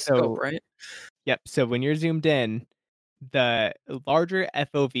to Yes. do with the scope, So right? yep. So when you're zoomed in, the larger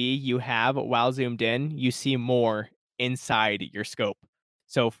FOV you have while zoomed in, you see more inside your scope.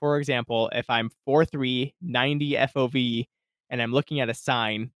 So, for example, if I'm 4:3, 90 FOV, and I'm looking at a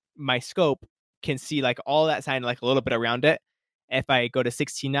sign, my scope can see like all that sign, like a little bit around it. If I go to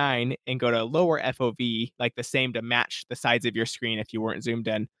 69 and go to lower FOV, like the same to match the sides of your screen if you weren't zoomed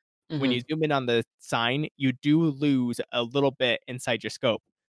in, when you Hmm. zoom in on the sign, you do lose a little bit inside your scope.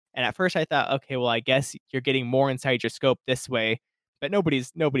 And at first I thought, okay, well, I guess you're getting more inside your scope this way, but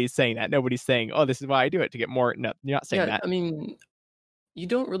nobody's saying that. Nobody's saying, "Oh, this is why I do it to get more." No, you're not saying Yeah, that. I mean, you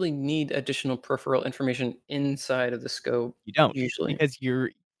don't really need additional peripheral information inside of the scope You don't, usually. because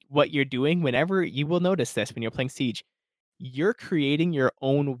what you're doing whenever you will notice this when you're playing Siege, you're creating your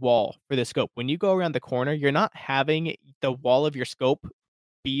own wall for the scope. When you go around the corner, you're not having the wall of your scope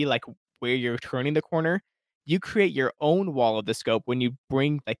be like where you're turning the corner. You create your own wall of the scope when you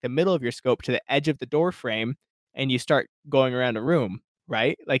bring like the middle of your scope to the edge of the door frame and you start going around a room,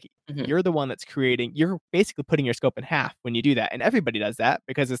 right? Like Hmm. you're the one that's creating, you're basically putting your scope in half when you do that. And everybody does that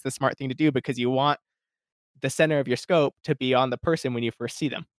because it's the smart thing to do because you want the center of your scope to be on the person when you first see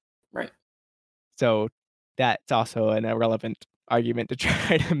them. Right. So that's also an irrelevant argument to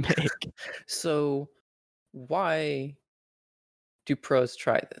try to make. So why do pros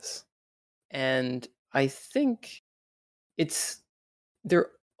try this? And I think it's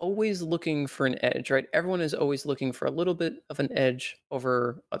they're always looking for an edge, right? Everyone is always looking for a little bit of an edge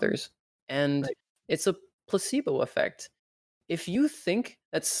over others. And Right. it's a placebo effect. If you think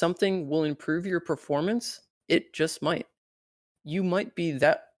that something will improve your performance, it just might. You might be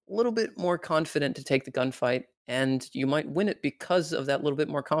that little bit more confident to take the gunfight, and you might win it because of that little bit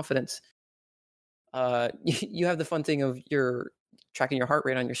more confidence. You have the fun thing of your tracking your heart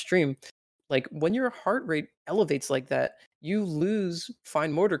rate on your stream. Like when your heart rate elevates like that, you lose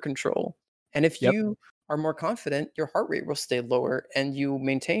fine motor control. And if Yep. you are more confident, your heart rate will stay lower and you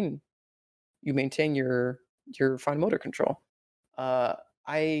maintain your fine motor control. Uh,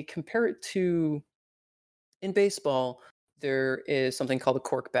 I compare it to in baseball, there is something called a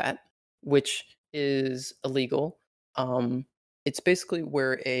cork bat, which is illegal. Um, it's basically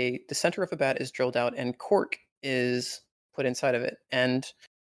where the center of a bat is drilled out and cork is put inside of it. And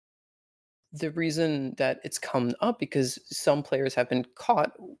the reason that it's come up because some players have been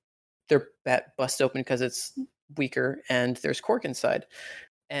caught, their bat bust open because it's weaker and there's cork inside.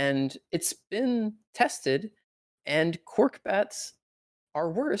 And it's been tested, and cork bats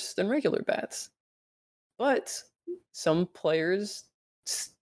are worse than regular bats. But some players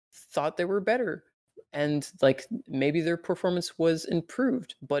thought they were better, and like maybe their performance was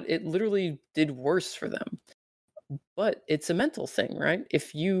improved, but it literally did worse for them. But it's a mental thing, right?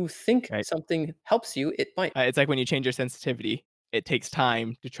 If you think Right. something helps you, it might. It's like when you change your sensitivity, it takes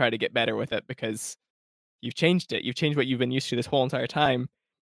time to try to get better with it because you've changed it. You've changed what you've been used to this whole entire time.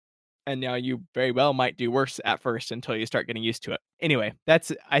 And now you very well might do worse at first until you start getting used to it. Anyway,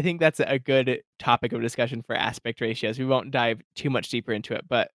 I think that's a good topic of discussion for aspect ratios. We won't dive too much deeper into it,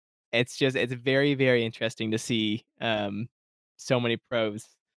 but it's very, very interesting to see so many pros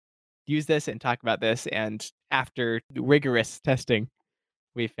use this and talk about this. And after rigorous testing,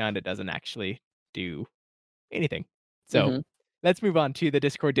 we found it doesn't actually do anything. So Hmm. let's move on to the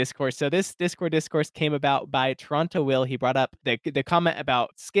Discord discourse. So this Discord discourse came about by Toronto Will. He brought up the comment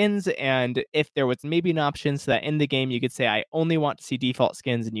about skins and if there was maybe an option so that in the game you could say I only want to see default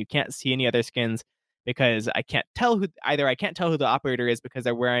skins and you can't see any other skins because I can't tell who the operator is because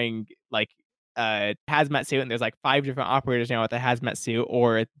they're wearing like a hazmat suit and there's like five different operators now with a hazmat suit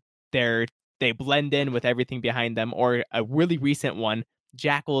or they're they blend in with everything behind them or a really recent one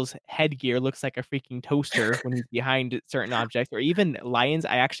Jackal's headgear looks like a freaking toaster when he's behind certain objects, or even Lions.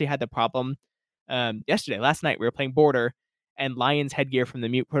 I actually had the problem last night. We were playing Border, and Lion's headgear from the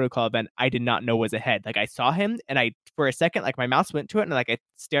Mute Protocol event, I did not know was a head. Like I saw him, and I for a second, like my mouse went to it, and like I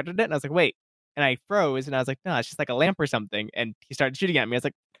stared at it, and I was like, wait, and I froze, and I was like, no, it's just like a lamp or something. And he started shooting at me. I was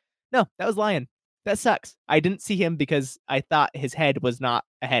like, no, that was Lion. That sucks. I didn't see him because I thought his head was not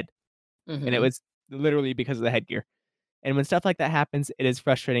a head, and it Hmm. was literally because of the headgear. And when stuff like that happens, it is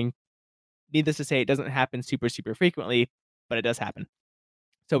frustrating. Needless to say, it doesn't happen super, super frequently, but it does happen.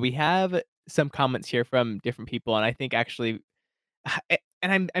 So we have some comments here from different people, and I think actually,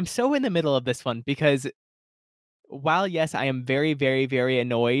 and I'm so in the middle of this one because while yes, I am very, very, very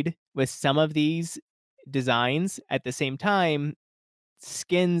annoyed with some of these designs, at the same time,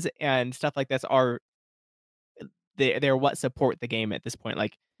 skins and stuff like this are they're what support the game at this point.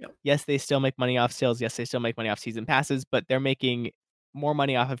 Like, Yeah. yes, they still make money off sales. Yes, they still make money off season passes, but they're making more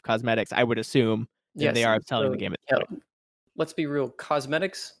money off of cosmetics, I would assume, than they Yes. are of selling the So game at this yeah, point. let's be real.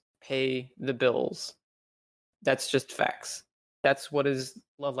 Cosmetics pay the bills. That's just facts. That's what is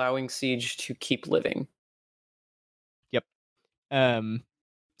allowing Siege to keep living. Yep. Um,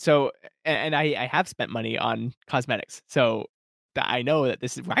 so and I have spent money on cosmetics. So I know that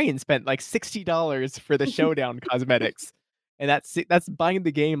this is Ryan spent like $60 for the showdown cosmetics. And that's buying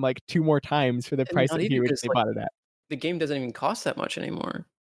the game like two more times for the And price not that he even because originally like bought it at. the game doesn't even cost that much anymore.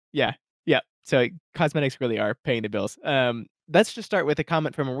 Yeah. Yeah. So cosmetics really are paying the bills. Let's just start with a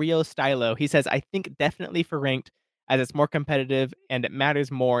comment from Rio Stylo. He says, I think definitely for ranked as it's more competitive and it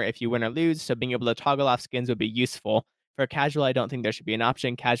matters more if you win or lose. So being able to toggle off skins would be useful. For casual, I don't think there should be an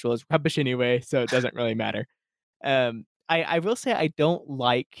option. Casual is rubbish anyway, so it doesn't really matter. I will say I don't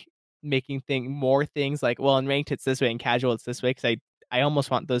like making more things like, well, in ranked it's this way, in casual it's this way, because I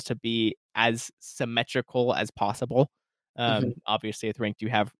almost want those to be as symmetrical as possible. Mhm. Obviously with ranked you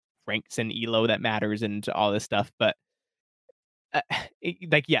have ranks and elo that matters and all this stuff, but uh,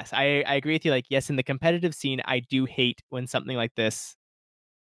 like yes, I agree with you. Like yes, in the competitive scene, I do hate when something like this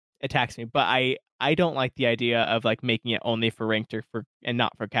attacks me, but I don't like the idea of like making it only for ranked or for and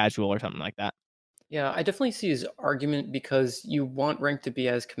not for casual or something like that. Yeah, I definitely see his argument because you want rank to be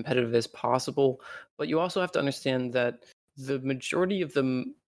as competitive as possible, but you also have to understand that the majority of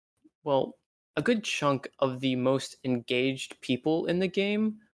them, well, a good chunk of the most engaged people in the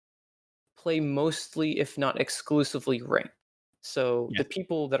game play mostly, if not exclusively, ranked. So the Yes.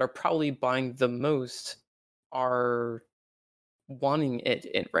 people that are probably buying the most are wanting it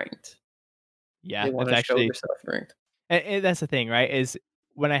in ranked. Yeah, They want that's to show actually their stuff in ranked. and that's the thing, right? Is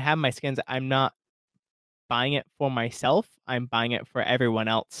when I have my skins, I'm not buying it for myself. I'm buying it for everyone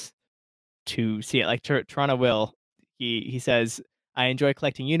else to see it. Like Toronto Will, he says, I enjoy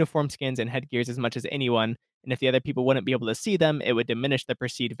collecting uniform skins and headgears as much as anyone. And if the other people wouldn't be able to see them, it would diminish the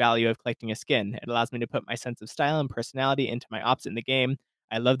perceived value of collecting a skin. It allows me to put my sense of style and personality into my ops in the game.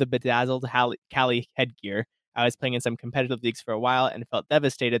 I love the bedazzled Cali headgear. I was playing in some competitive leagues for a while and felt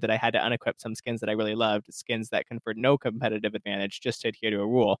devastated that I had to unequip some skins that I really loved, skins that conferred no competitive advantage just to adhere to a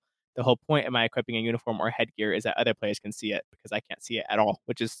rule. The whole point of my equipping a uniform or headgear is that other players can see it because I can't see it at all,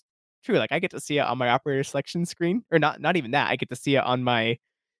 which is true. Like I get to see it on my operator selection screen, or not even that. I get to see it on my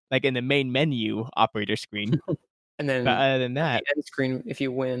like in the main menu operator screen. And But then other than at the that, end screen, if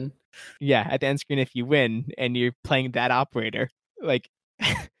you win, yeah, at the end screen, if you win and you're playing that operator, like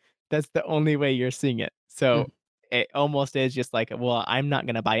that's the only way you're seeing it. So mm, it almost is just like, well, I'm not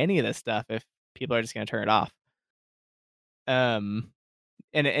gonna buy any of this stuff if people are just gonna turn it off. Um,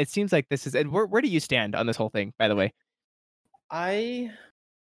 and it seems like this is. And where do you stand on this whole thing, by the way? I,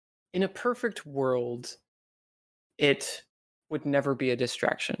 in a perfect world, it would never be a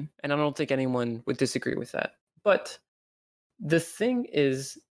distraction. And I don't think anyone would disagree with that. But the thing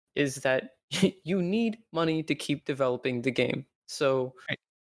is that you need money to keep developing the game. So Right.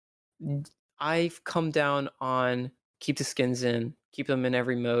 I've come down on keep the skins in, keep them in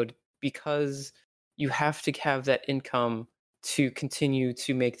every mode because you have to have that income to continue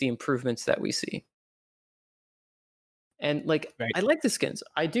to make the improvements that we see. And like Right. I like the skins.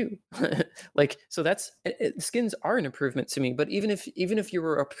 I do. Like so that's skins are an improvement to me, but even if you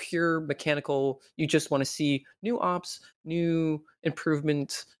were a pure mechanical, you just want to see new ops, new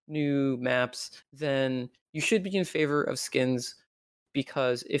improvements, new maps, then you should be in favor of skins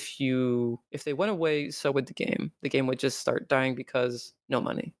because if they went away, so would the game. The game would just start dying because no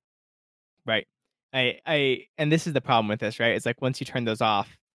money. Right. And this is the problem with this, right? It's like once you turn those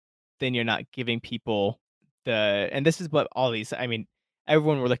off, then you're not giving people and this is what all these, I mean,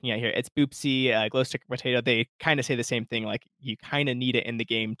 everyone we're looking at here, it's Boopsy, Glow Stick Potato, they kind of say the same thing, like you kind of need it in the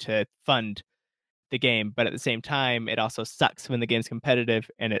game to fund the game, but at the same time, it also sucks when the game's competitive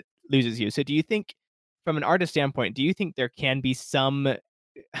and it loses you. So do you think, from an artist standpoint, do you think there can be some,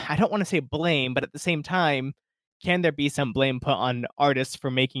 I don't want to say blame, but at the same time, can there be some blame put on artists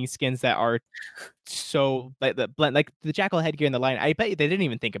for making skins that are so like the blend, like the jackal headgear in the line? I bet you they didn't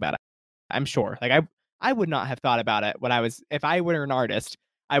even think about it. I'm sure. Like I would not have thought about it when I was if I were an artist,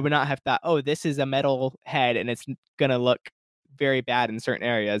 I would not have thought, "Oh, this is a metal head and it's gonna look very bad in certain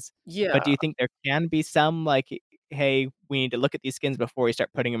areas." But do Yeah. you think there can be some like, "Hey, we need to look at these skins before we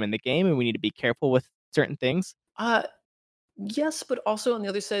start putting them in the game, and we need to be careful with certain things?" Uh yes, but also on the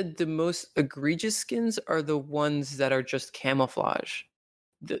other side, the most egregious skins are the ones that are just camouflage.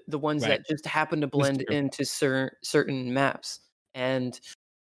 the ones Right. that just happen to This is blend true. into certain maps, and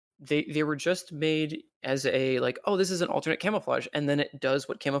they were just made as a like, oh, this is an alternate camouflage, and then it does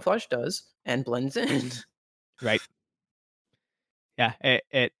what camouflage does and blends in. Right. Yeah.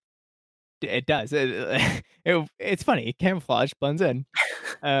 It does. It's funny. Camouflage blends in.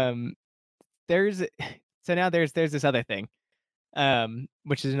 Um, there's so now there's this other thing,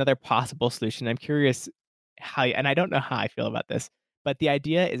 which is another possible solution. I'm curious and I don't know how I feel about this, but the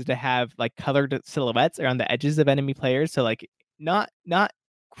idea is to have like colored silhouettes around the edges of enemy players. So like not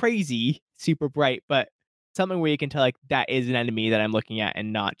crazy, super bright, but something where you can tell like that is an enemy that I'm looking at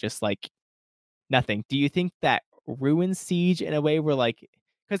and not just like nothing. Do you think that ruins Siege in a way where like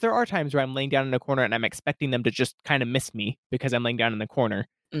because there are times where I'm laying down in a corner and I'm expecting them to just kind of miss me because I'm laying down in the corner.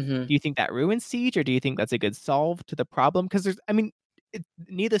 Hmm. Do you think that ruins Siege, or do you think that's a good solve to the problem? Because I mean,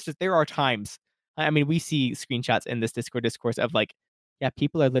 needless to there are times. I mean, we see screenshots in this Discord discourse of like, yeah,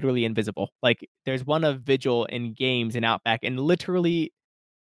 people are literally invisible. Like, there's one of Vigil in games in Outback, and literally,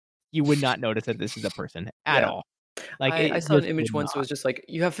 you would not notice that this is a person at Yeah. all. Like, I it saw an just image would once that not. was just like,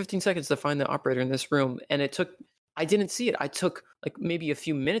 "You have 15 seconds to find the operator in this room," and I didn't see it. I took, like, maybe a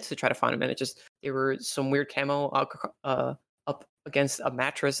few minutes to try to find him, and it just there were some weird camo up against a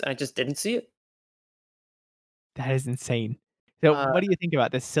mattress, and I just didn't see it. That is insane. So, Uh, what do you think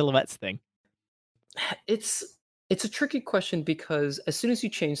about this silhouettes thing? it's it's a tricky question because as soon as you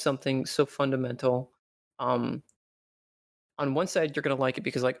change something so fundamental, um, on one side you're gonna like it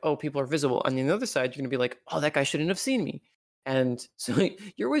because like, oh, people are visible. On the other side, you're gonna be like, oh, that guy shouldn't have seen me. And so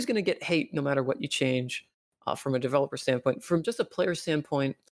you're always gonna get hate no matter what you change from a developer standpoint. From just a player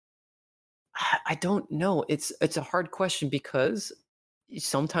standpoint, I don't know. It's a hard question because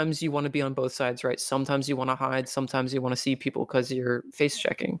sometimes you want to be on both sides, right? Sometimes you want to hide, sometimes you want to see people because you're face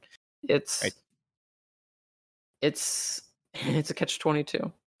checking. Right. It's it's it's a catch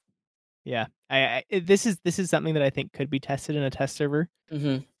 22. Yeah. This is something that I think could be tested in a test server,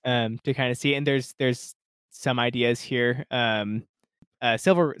 Hmm. to kind of see. And there's some ideas here.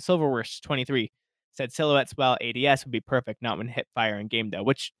 Silverworst 23 said silhouettes while ADS would be perfect, not when hip fire in game though,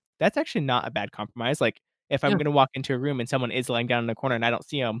 which that's actually not a bad compromise. Like if I'm Yeah, gonna walk into a room and someone is laying down in a corner and I don't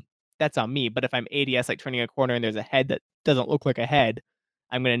see them, that's on me. But if I'm ADS like turning a corner and there's a head that doesn't look like a head,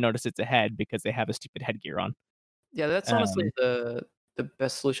 I'm gonna notice it's a head because they have a stupid headgear on. yeah. That's honestly Um, the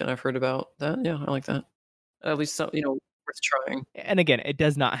best solution I've heard about that. Yeah, I like that. At least some, worth trying. and again, it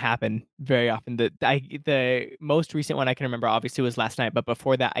does not happen very often. The most recent one I can remember obviously was last night, but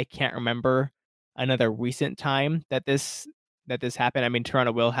before that, I can't remember another recent time that this happened. I mean,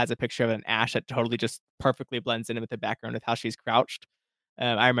 Toronto Will has a picture of an Ash that totally just perfectly blends in with the background with how she's crouched.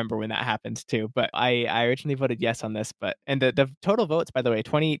 I remember when that happened too, but I originally voted yes on this, but and the total votes, by the way,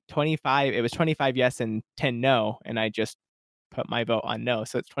 20 25. It was 25 yes and 10 no, and I just put my vote on no,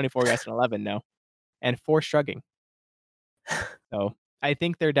 so it's 24 yes and 11 no, and 4 shrugging. So, I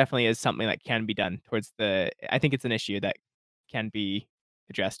think there definitely is something that can be done towards I think it's an issue that can be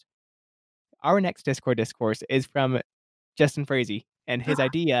addressed. Our next Discord discourse is from Justin Frazee, and his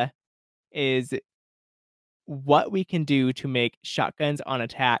idea is what we can do to make shotguns on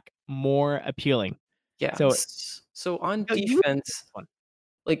attack more appealing. Yeah. So So on so you defense, one.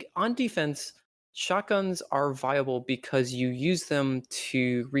 shotguns are viable because you use them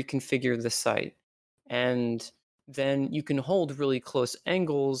to reconfigure the site. And then you can hold really close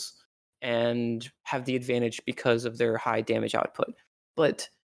angles and have the advantage because of their high damage output. But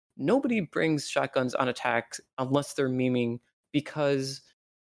nobody brings shotguns on attack unless they're memeing because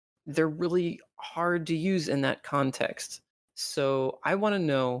they're really hard to use in that context. So I want to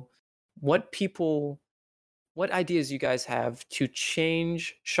know what people what ideas you guys have to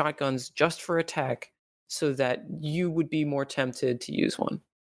change shotguns just for attack so that you would be more tempted to use one.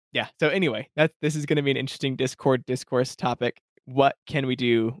 Yeah, so anyway, this is gonna be an interesting Discord discourse topic. What can we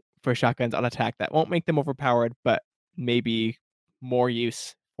do for shotguns on attack that won't make them overpowered, but maybe more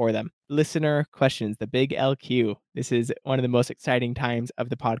use for them? Listener questions, the big LQ. This is one of the most exciting times of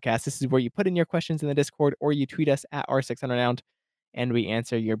the podcast. This is where you put in your questions in the Discord or you tweet us at R600round and we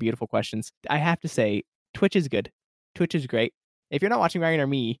answer your beautiful questions. I have to say, Twitch is good. Twitch is great. If you're not watching Ryan or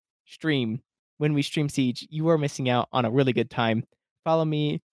me stream when we stream Siege, you are missing out on a really good time. Follow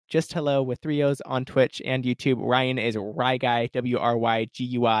me, just hello with 3 O's on Twitch and YouTube. Ryan is Ryguy,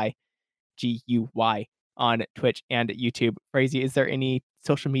 WRYGUY on Twitch and YouTube. Crazy, is there any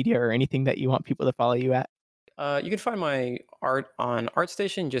social media or anything that you want people to follow you at? You can find my art on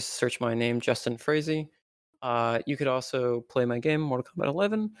ArtStation. Just search my name, Justin Frazee. You could also play my game, Mortal Kombat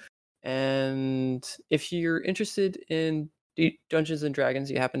 11. And if you're interested in Dungeons and Dragons,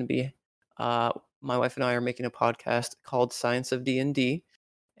 you happen to be, my wife and I are making a podcast called Science of D&D.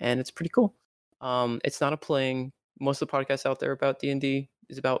 and it's pretty cool. It's not a playing. Most of the podcasts out there about D&D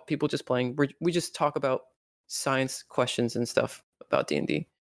is about people just playing. We just talk about science questions and stuff about D&D.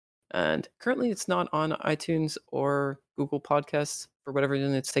 And currently, it's not on iTunes or Google Podcasts for whatever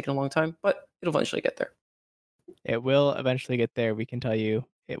reason. It's taken a long time, but it'll eventually get there. It will eventually get there. We can tell you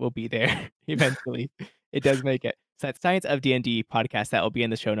it will be there eventually. It does make it. So that's Science of D&D podcast. That will be in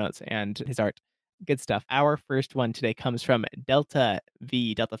the show notes and his art. Good stuff. Our first one today comes from Delta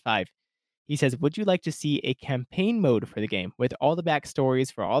 5. He says, would you like to see a campaign mode for the game with all the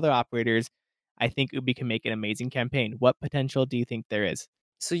backstories for all the operators? I think Ubi can make an amazing campaign. What potential do you think there is?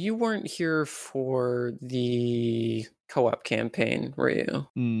 So you weren't here for the co-op campaign, were you?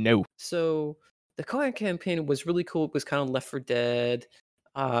 No. So the co-op campaign was really cool. It was kind of Left 4 Dead.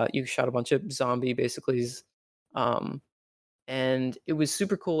 You shot a bunch of zombie basicallys, um, and it was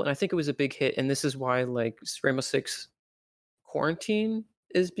super cool. And I think it was a big hit. And this is why like Rainbow Six Quarantine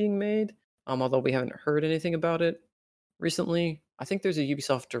is being made. Although we haven't heard anything about it recently. I think there's a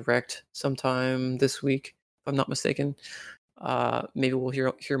Ubisoft Direct sometime this week, if I'm not mistaken. Maybe we'll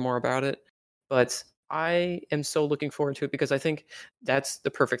hear more about it. But I am so looking forward to it because I think that's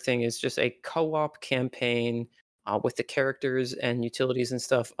the perfect thing is just a co-op campaign with the characters and utilities and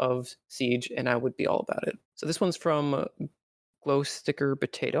stuff of Siege, and I would be all about it. So this one's from Glow Sticker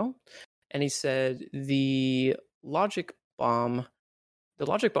Potato, and he said Logic Bomb, the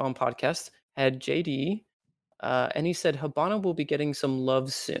Logic Bomb podcast had JD, and he said Habana will be getting some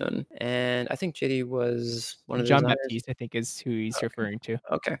love soon. And I think JD was one of the John designers. Baptiste, I think, is who he's Okay. referring to.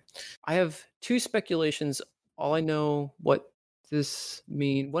 Okay. I have two speculations. All I know what this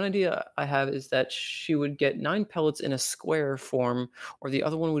mean. One idea I have is that she would get 9 pellets in a square form, or the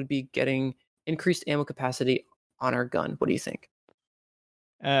other one would be getting increased ammo capacity on our gun. What do you think?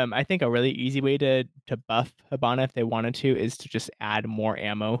 I think a really easy way to buff Habana if they wanted to is to just add more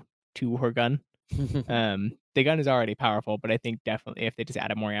ammo to her gun. The gun is already powerful, but I think definitely if they just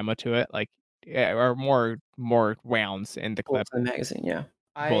added more ammo to it, like or more rounds in the clip, Bullets in the magazine, yeah.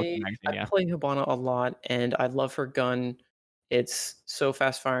 bullets in I the I magazine. Yeah, play Hibana a lot, and I love her gun. It's so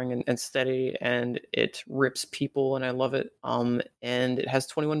fast firing and steady, and it rips people, and I love it. And it has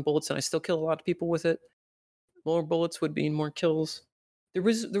 21 bullets, and I still kill a lot of people with it. More bullets would mean more kills. There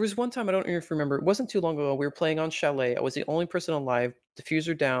was one time I don't even remember. It wasn't too long ago. We were playing on Chalet. I was the only person alive.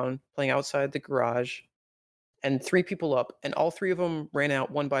 Diffuser down, playing outside the garage and 3 people up, and all 3 of them ran out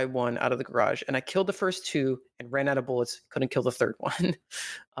one by one out of the garage, and I killed the first 2 and ran out of bullets, couldn't kill the 3rd one.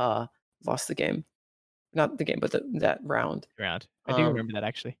 Uh, Lost the game. Not the game, but that round. around. I do Um, remember that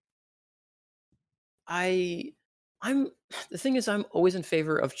actually. I I'm the thing is I'm always in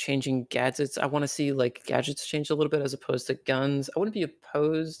favor of changing gadgets. I wanna see, like, gadgets change a little bit as opposed to guns. I wouldn't be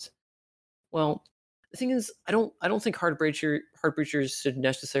opposed. Well, the thing is, I don't think hard breachers should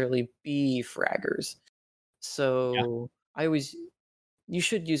necessarily be fraggers. Yeah. So, I always you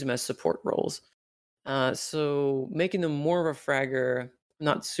should use them as support roles. So making them more of a fragger, I'm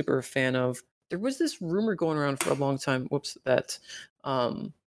not super a fan of. There was this rumor going around for a long time. Whoops, that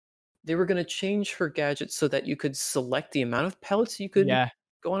um, they were going to change her gadget so that you could select the amount of pellets you could Yeah.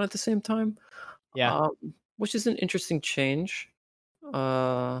 go on at the same time, Yeah. which is an interesting change.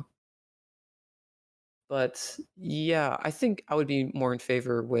 Uh, but yeah, I think I would be more in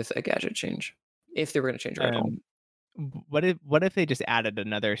favor with a gadget change if they were going to change her at all. Um, what if they just added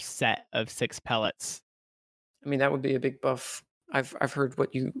another set of 6 pellets? I mean, that would be a big buff. I've heard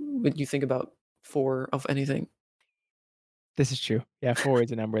what you think about 4 of anything. This is true. Yeah, 4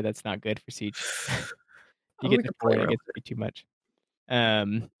 is a number that's not good for Siege. You Oh, get we to could 4, play it around gets to be too much.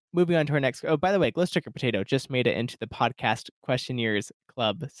 Moving on to our next. Oh, by the way, Glow Sticker Potato just made it into the podcast questionnaires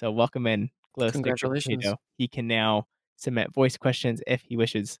club. So welcome in, Glow Sticker Congratulations. Potato. He can now submit voice questions if he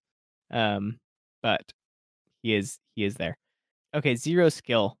wishes. But he is there. Okay, Zero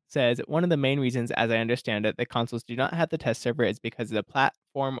Skill says one of the main reasons, as I understand it, that consoles do not have the test server is because of the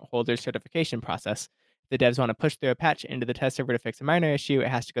platform holder certification process. If the devs want to push through a patch into the test server to fix a minor issue, it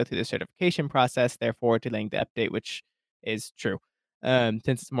has to go through the certification process, therefore delaying the update, which is true. Since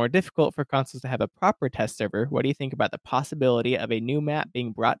it's more difficult for consoles to have a proper test server, what do you think about the possibility of a new map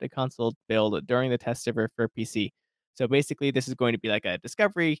being brought to console build during the test server for PC? So basically, this is going to be like a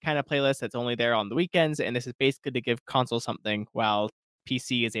discovery kind of playlist that's only there on the weekends, and this is basically to give console something while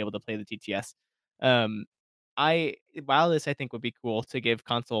PC is able to play the TTS. Um, I while this I think would be cool to give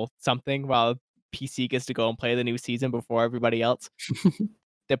console something while PC gets to go and play the new season before everybody else.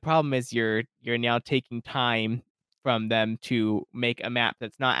 The problem is you're now taking time from them to make a map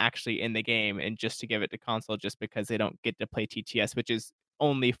that's not actually in the game and just to give it to console just because they don't get to play TTS, which is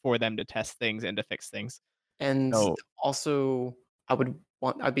only for them to test things and to fix things. And So also,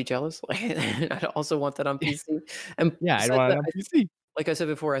 I'd be jealous. Like, I'd also want that on PC. And Yeah, I'd besides want it that, on PC. like I said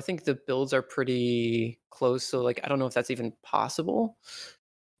before, I think the builds are pretty close. So like, I don't know if that's even possible.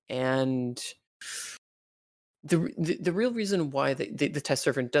 And the real reason why the test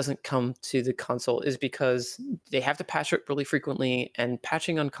server doesn't come to the console is because they have to patch it really frequently, and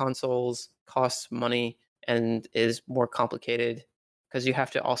patching on consoles costs money and is more complicated because you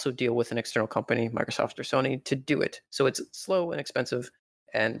have to also deal with an external company, Microsoft or Sony, to do it. So it's slow and expensive,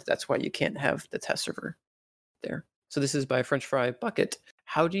 and that's why you can't have the test server there. So this is by French Fry Bucket.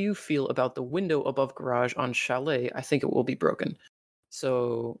 How do you feel about the window above garage on Chalet? I think it will be broken.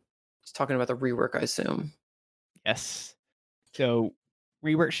 So it's talking about the rework, I assume. Yes. So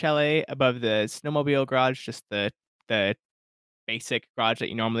rework chalet above the snowmobile garage, just the basic garage that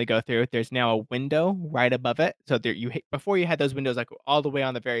you normally go through. There's now a window right above it. So there before you had those windows like all the way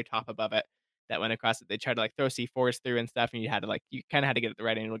on the very top above it that went across it. They tried to like throw C4s through and stuff, and you had to like you kind of had to get at the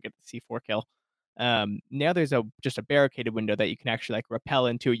right angle to get the C4 kill. Now there's a just a barricaded window that you can actually like rappel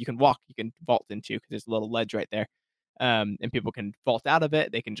into. You can walk, you can vault into because there's a little ledge right there. And people can vault out of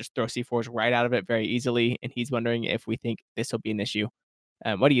it. They can just throw C4s right out of it very easily. And he's wondering if we think this will be an issue.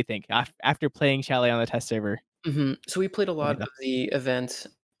 What do you think after playing Chalet on the test server? So we played a What are lot your of thoughts? the event,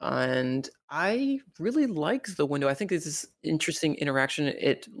 and I really like the window. I think it's this interesting interaction.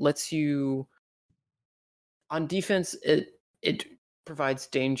 It lets you on defense. It provides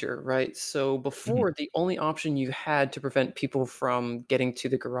danger, right? So Mhm. before, the only option you had to prevent people from getting to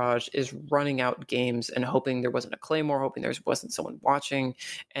the garage is running out games and hoping there wasn't a claymore, hoping there wasn't someone watching,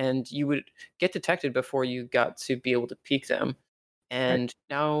 and you would get detected before you got to be able to peek them. Right. And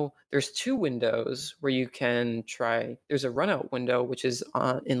now there's two windows where you can try. There's a runout window, which is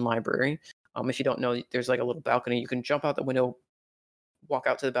in library. If you don't know, there's like a little balcony. You can jump out the window, walk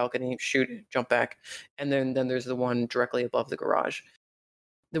out to the balcony, shoot, jump back, and then there's the one directly above the garage.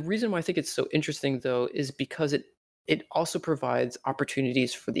 The reason why I think it's so interesting, though, is because it also provides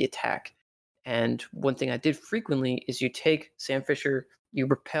opportunities for the attack. And one thing I did frequently is you take Sam Fisher, you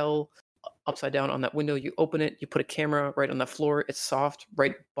rappel upside down on that window, you open it, you put a camera right on the floor, it's soft,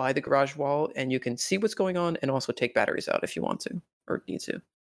 right by the garage wall, and you can see what's going on and also take batteries out if you want to or need to.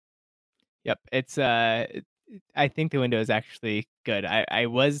 Yep. I think the window is actually good. I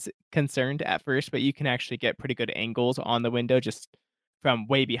was concerned at first, but you can actually get pretty good angles on the window just from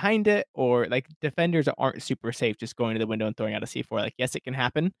way behind it, or like defenders aren't super safe just going to the window and throwing out a C4. Like, yes, it can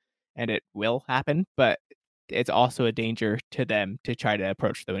happen and it will happen, but it's also a danger to them to try to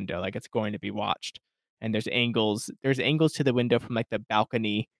approach the window. Like, it's going to be watched. And there's angles to the window from like the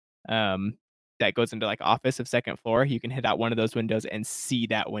balcony um that goes into like office of second floor. You can hit out one of those windows and see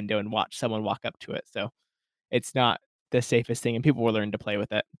that window and watch someone walk up to it. So it's not the safest thing, and people will learn to play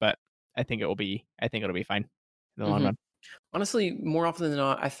with it. But I think it'll be fine in the long hmm run. Honestly, more often than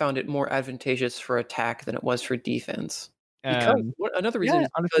not, I found it more advantageous for attack than it was for defense. Because Um, another reason yeah, is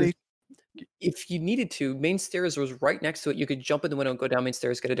because honestly, if you needed to, main stairs was right next to it. You could jump in the window and go down main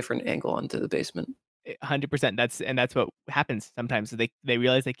stairs, get a different angle onto the basement. 100%. That's what happens sometimes. They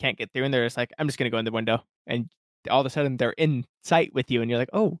realize they can't get through, and they're just like, I'm just gonna go in the window, and all of a sudden they're in sight with you, and you're like,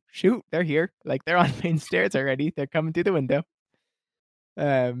 oh shoot, they're here. Like they're on main stairs already. They're coming through the window.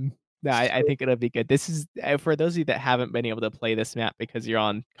 No, I So think it'll be good. This is for those of you that haven't been able to play this map because you're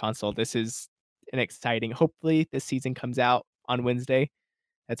on console. This is an exciting. Hopefully, this season comes out on Wednesday.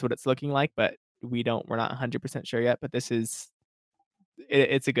 That's what it's looking like, but we're not 100% sure yet. But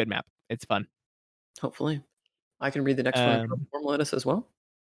it's a good map. It's fun. hopefully, I can read the next one from Um, Formulatus as well.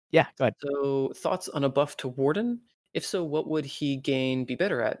 yeah, go ahead. So, thoughts on a buff to Warden? If so, what would he gain be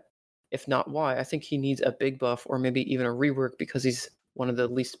better at? If not, why? I think he needs a big buff or maybe even a rework because he's one of the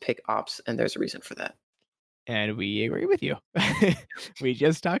least pick ops, and there's a reason for that. And we agree with you. We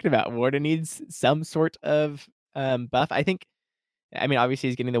just talked about Warden needs some sort of buff. I mean, obviously,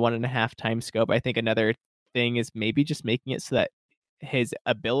 he's getting the 1.5 times scope. I think another thing is maybe just making it so that his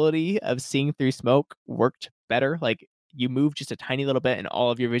ability of seeing through smoke worked better. Like, you move just a tiny little bit and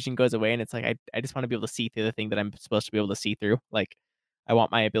all of your vision goes away, and it's like, I just want to be able to see through the thing that I'm supposed to be able to see through. Like, I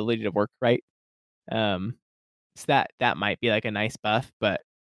want my ability to work right. Um, so that might be like a nice buff, but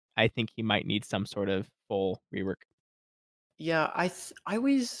I think he might need some sort of full rework. Yeah, I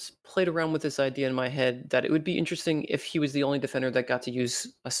always played around with this idea in my head that it would be interesting if he was the only defender that got to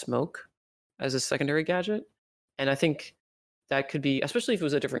use a smoke as a secondary gadget. And I think that could be, especially if it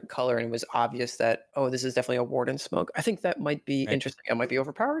was a different color and it was obvious that, oh, this is definitely a Warden smoke. I think that might be Right. interesting. It might be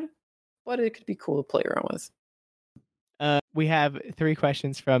overpowered, but it could be cool to play around with. We have 3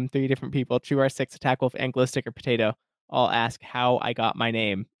 questions from 3 different people. True R6, Attack Wolf, and Glow Sticker Potato all ask how I got my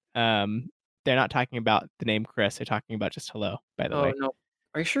name. Um, they're not talking about the name Chris. They're talking about just hello, by the Oh, way. no.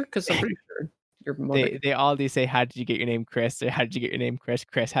 Are you sure? Because I'm pretty sure your mother They all do say, "How did you get your name, Chris?" Or "How did you get your name, Chris?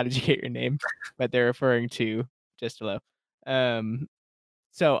 Chris, how did you get your name?" But they're referring to just hello. Um,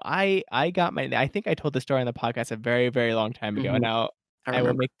 so I got my I think I told the story on the podcast a very, very long time ago, and Mhm. now I I will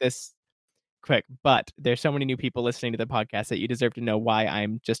remember. make this quick, but there's so many new people listening to the podcast that you deserve to know why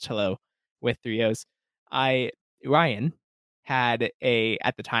I'm just hello with 3 O's. I Ryan had a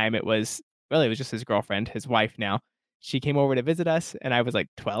at the time it was just his girlfriend, his wife now. She came over to visit us and I was like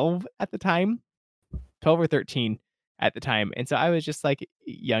 12 at the time, 12 or 13 at the time. And so I was just like a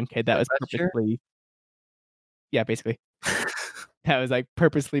young kid that Like was last year? purposely yeah, basically that was, like,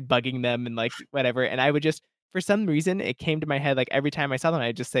 purposely bugging them and, like, whatever, and I would just for some reason, it came to my head, like, every time I saw them,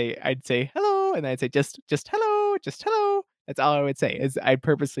 I'd say, "Hello," and I'd say, Just hello, just hello." That's all I would say, is I'd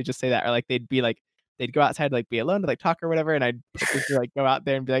purposely just say that, or, like, they'd go outside, like, be alone to, like, talk or whatever, and I'd purposely, like, go out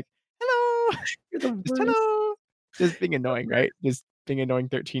there and be like, "Hello, You're the just worst. hello." Just being annoying, right? Just being annoying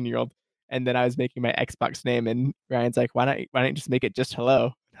 13-year-old, and then I was making my Xbox name, and Ryan's like, why don't you just make it just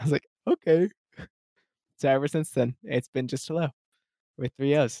hello?" I was like, "Okay." So ever since then, it's been just hello with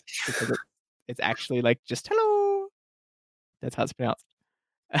 3 O's because it's actually like just hello. That's how it's pronounced.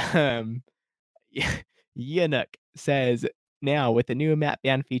 Um, Yanuk says, now with the new map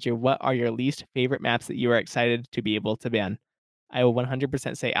ban feature, what are your least favorite maps that you are excited to be able to ban? I will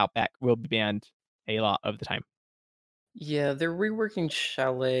 100% say Outback will be banned a lot of the time. Yeah, they're reworking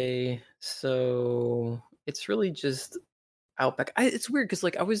Chalet, so it's really just Outback. It's weird because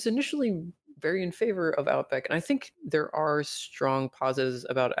like I was initially very in favor of Outback, and I think there are strong positives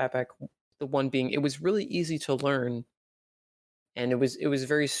about Outback. The one being it was really easy to learn, and it was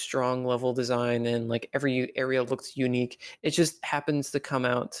very strong level design, and like every area looked unique. It just happens to come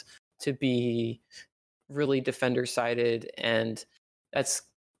out to be really defender sided, and that's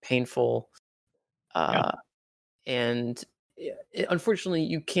painful. Yeah. Uh, and unfortunately,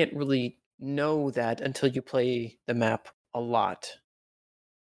 you can't really know that until you play the map a lot.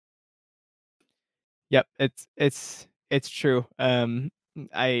 Yep, it's true.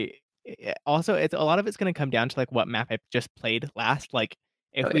 I also it's a lot of it's gonna come down to like what map I've just played last. Like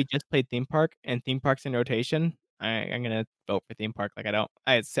Oh if yeah. we just played theme park and theme park's in rotation, I'm gonna vote for theme park. Like I don't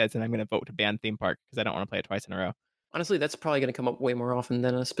I it says and I'm gonna vote to ban theme park because I don't want to play it twice in a row. Honestly, that's probably going to come up way more often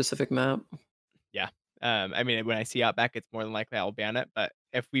than a specific map. Yeah. I mean when I see Outback, it's more than likely I'll ban it. But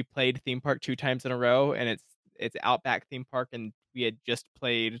if we played theme park 2 times in a row and it's Outback theme park and we had just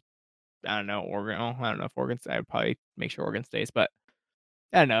played I don't know, Oregon. Oh, I don't know if Oregon's I would probably make sure Oregon stays, but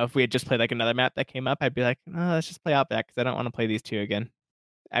I don't know, if we had just played, like, another map that came up, I'd be like, "Oh, let's just play Outback because I don't wanna play these 2 again."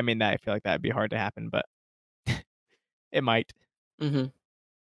 I mean, that I feel like that'd be hard to happen, but it might. Hmm. It's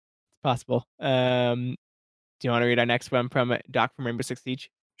possible. Do you wanna read our next one from Doc from Rainbow Six Siege?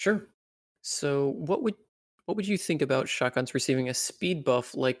 Sure. So, what would you think about shotguns receiving a speed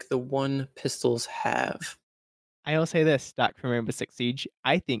buff like the one pistols have? I will say this, Doc from Rainbow Six Siege,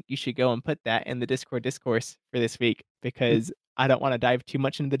 I think you should go and put that in the Discord discourse for this week Mm. because I don't wanna dive too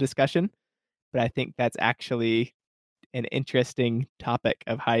much into the discussion, but I think that's actually an interesting topic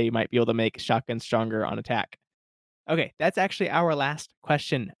of how you might be able to make shotguns stronger on attack. Okay, that's actually our last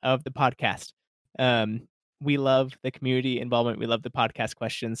question of the podcast. Um, we love the community involvement. We love the podcast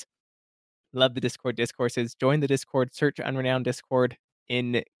questions. Love the Discord discourses. Join the Discord, search Unrenowned Discord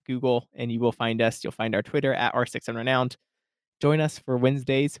in Google, and you will find us. You'll find our Twitter at R6Unrenowned. Join us for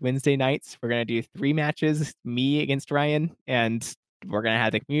Wednesday nights. We're gonna do 3 matches, me against Ryan, and we're gonna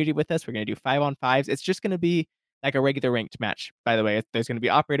have the community with us. We're gonna do 5-on-5s. It's just gonna be like a regular ranked match. By the way, there's gonna be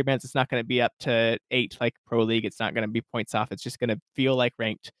operator bands. It's not gonna be up to 8 like Pro League. It's not gonna be points off. It's just gonna feel like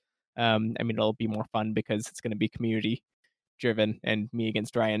ranked. I mean, it'll be more fun because it's gonna be community driven and me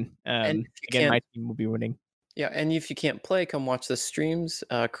against Ryan. And if you Again, can't, my team will be winning. yeah, and if you can't play, come watch the streams.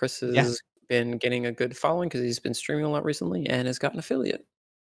 Chris Yeah, has been getting a good following because he's been streaming a lot recently and has got an affiliate.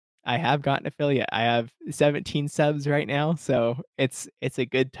 I have gotten affiliate. I have 17 subs right now, so it's a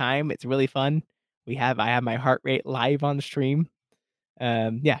good time. It's really fun. I have my heart rate live on stream.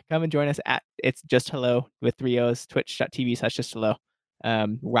 Yeah, come and join us at it's just hello with 3 O's, twitch.tv/just hello.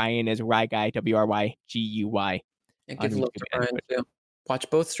 Ryan is Ryguy, WRYGUY And on give love YouTube to and Ryan Twitch. too. Watch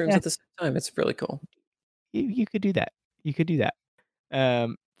both streams Yeah, at the same time. It's really cool. you could do that. You could do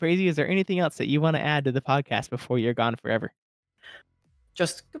that. Crazy, is there anything else that you want to add to the podcast before you're gone forever?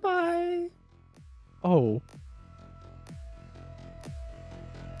 Just goodbye. Oh.